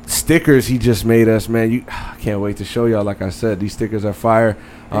stickers he just made us, man. I can't wait to show y'all. Like I said, these stickers are fire.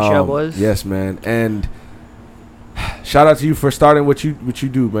 boys. Yes, man. And shout out to you for starting what you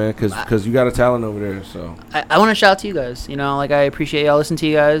do, man, because you got a talent over there. So I want to shout out to you guys. You know, like, I appreciate y'all listening to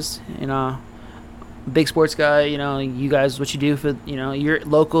you guys. You know, big sports guy. You know, you guys, what you do for, you know, you're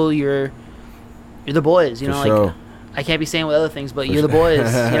local. You're the boys. You know, like, I can't be saying with other things, but you're the boys.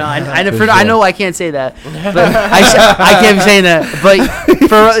 You know, I know I can't say that, but I can't be saying that. But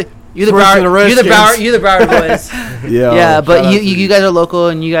for you're the Broward boys. Yeah. But you guys are local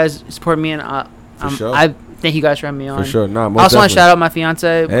and you guys support me, and I thank you guys for having me on. For sure. Nah, I also want to shout out my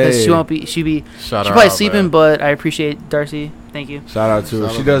fiance because Hey. she's probably sleeping, but I appreciate Darcy. Thank you. Shout out to her.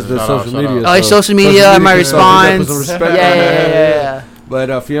 She does the social media. Oh, social media. I might respond. Yeah.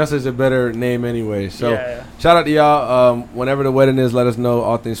 But fiance is a better name anyway. So shout out to y'all. Whenever the wedding is, let us know.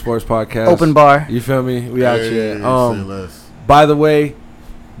 All Things Sports Podcast. Open bar. You feel me? We out here. By the way,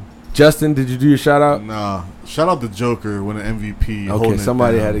 Justin, did you do your shout out? Nah. Shout out to Joker winning MVP. Okay,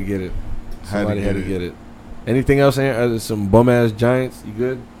 somebody had to get it. Somebody had to get it. Anything else? Some bum ass Giants. You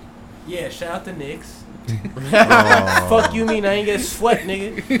good? Yeah, shout out to Knicks. Fuck you mean I ain't get sweat,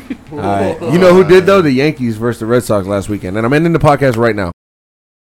 nigga. All right. You know who did though? The Yankees versus the Red Sox last weekend. And I'm ending the podcast right now.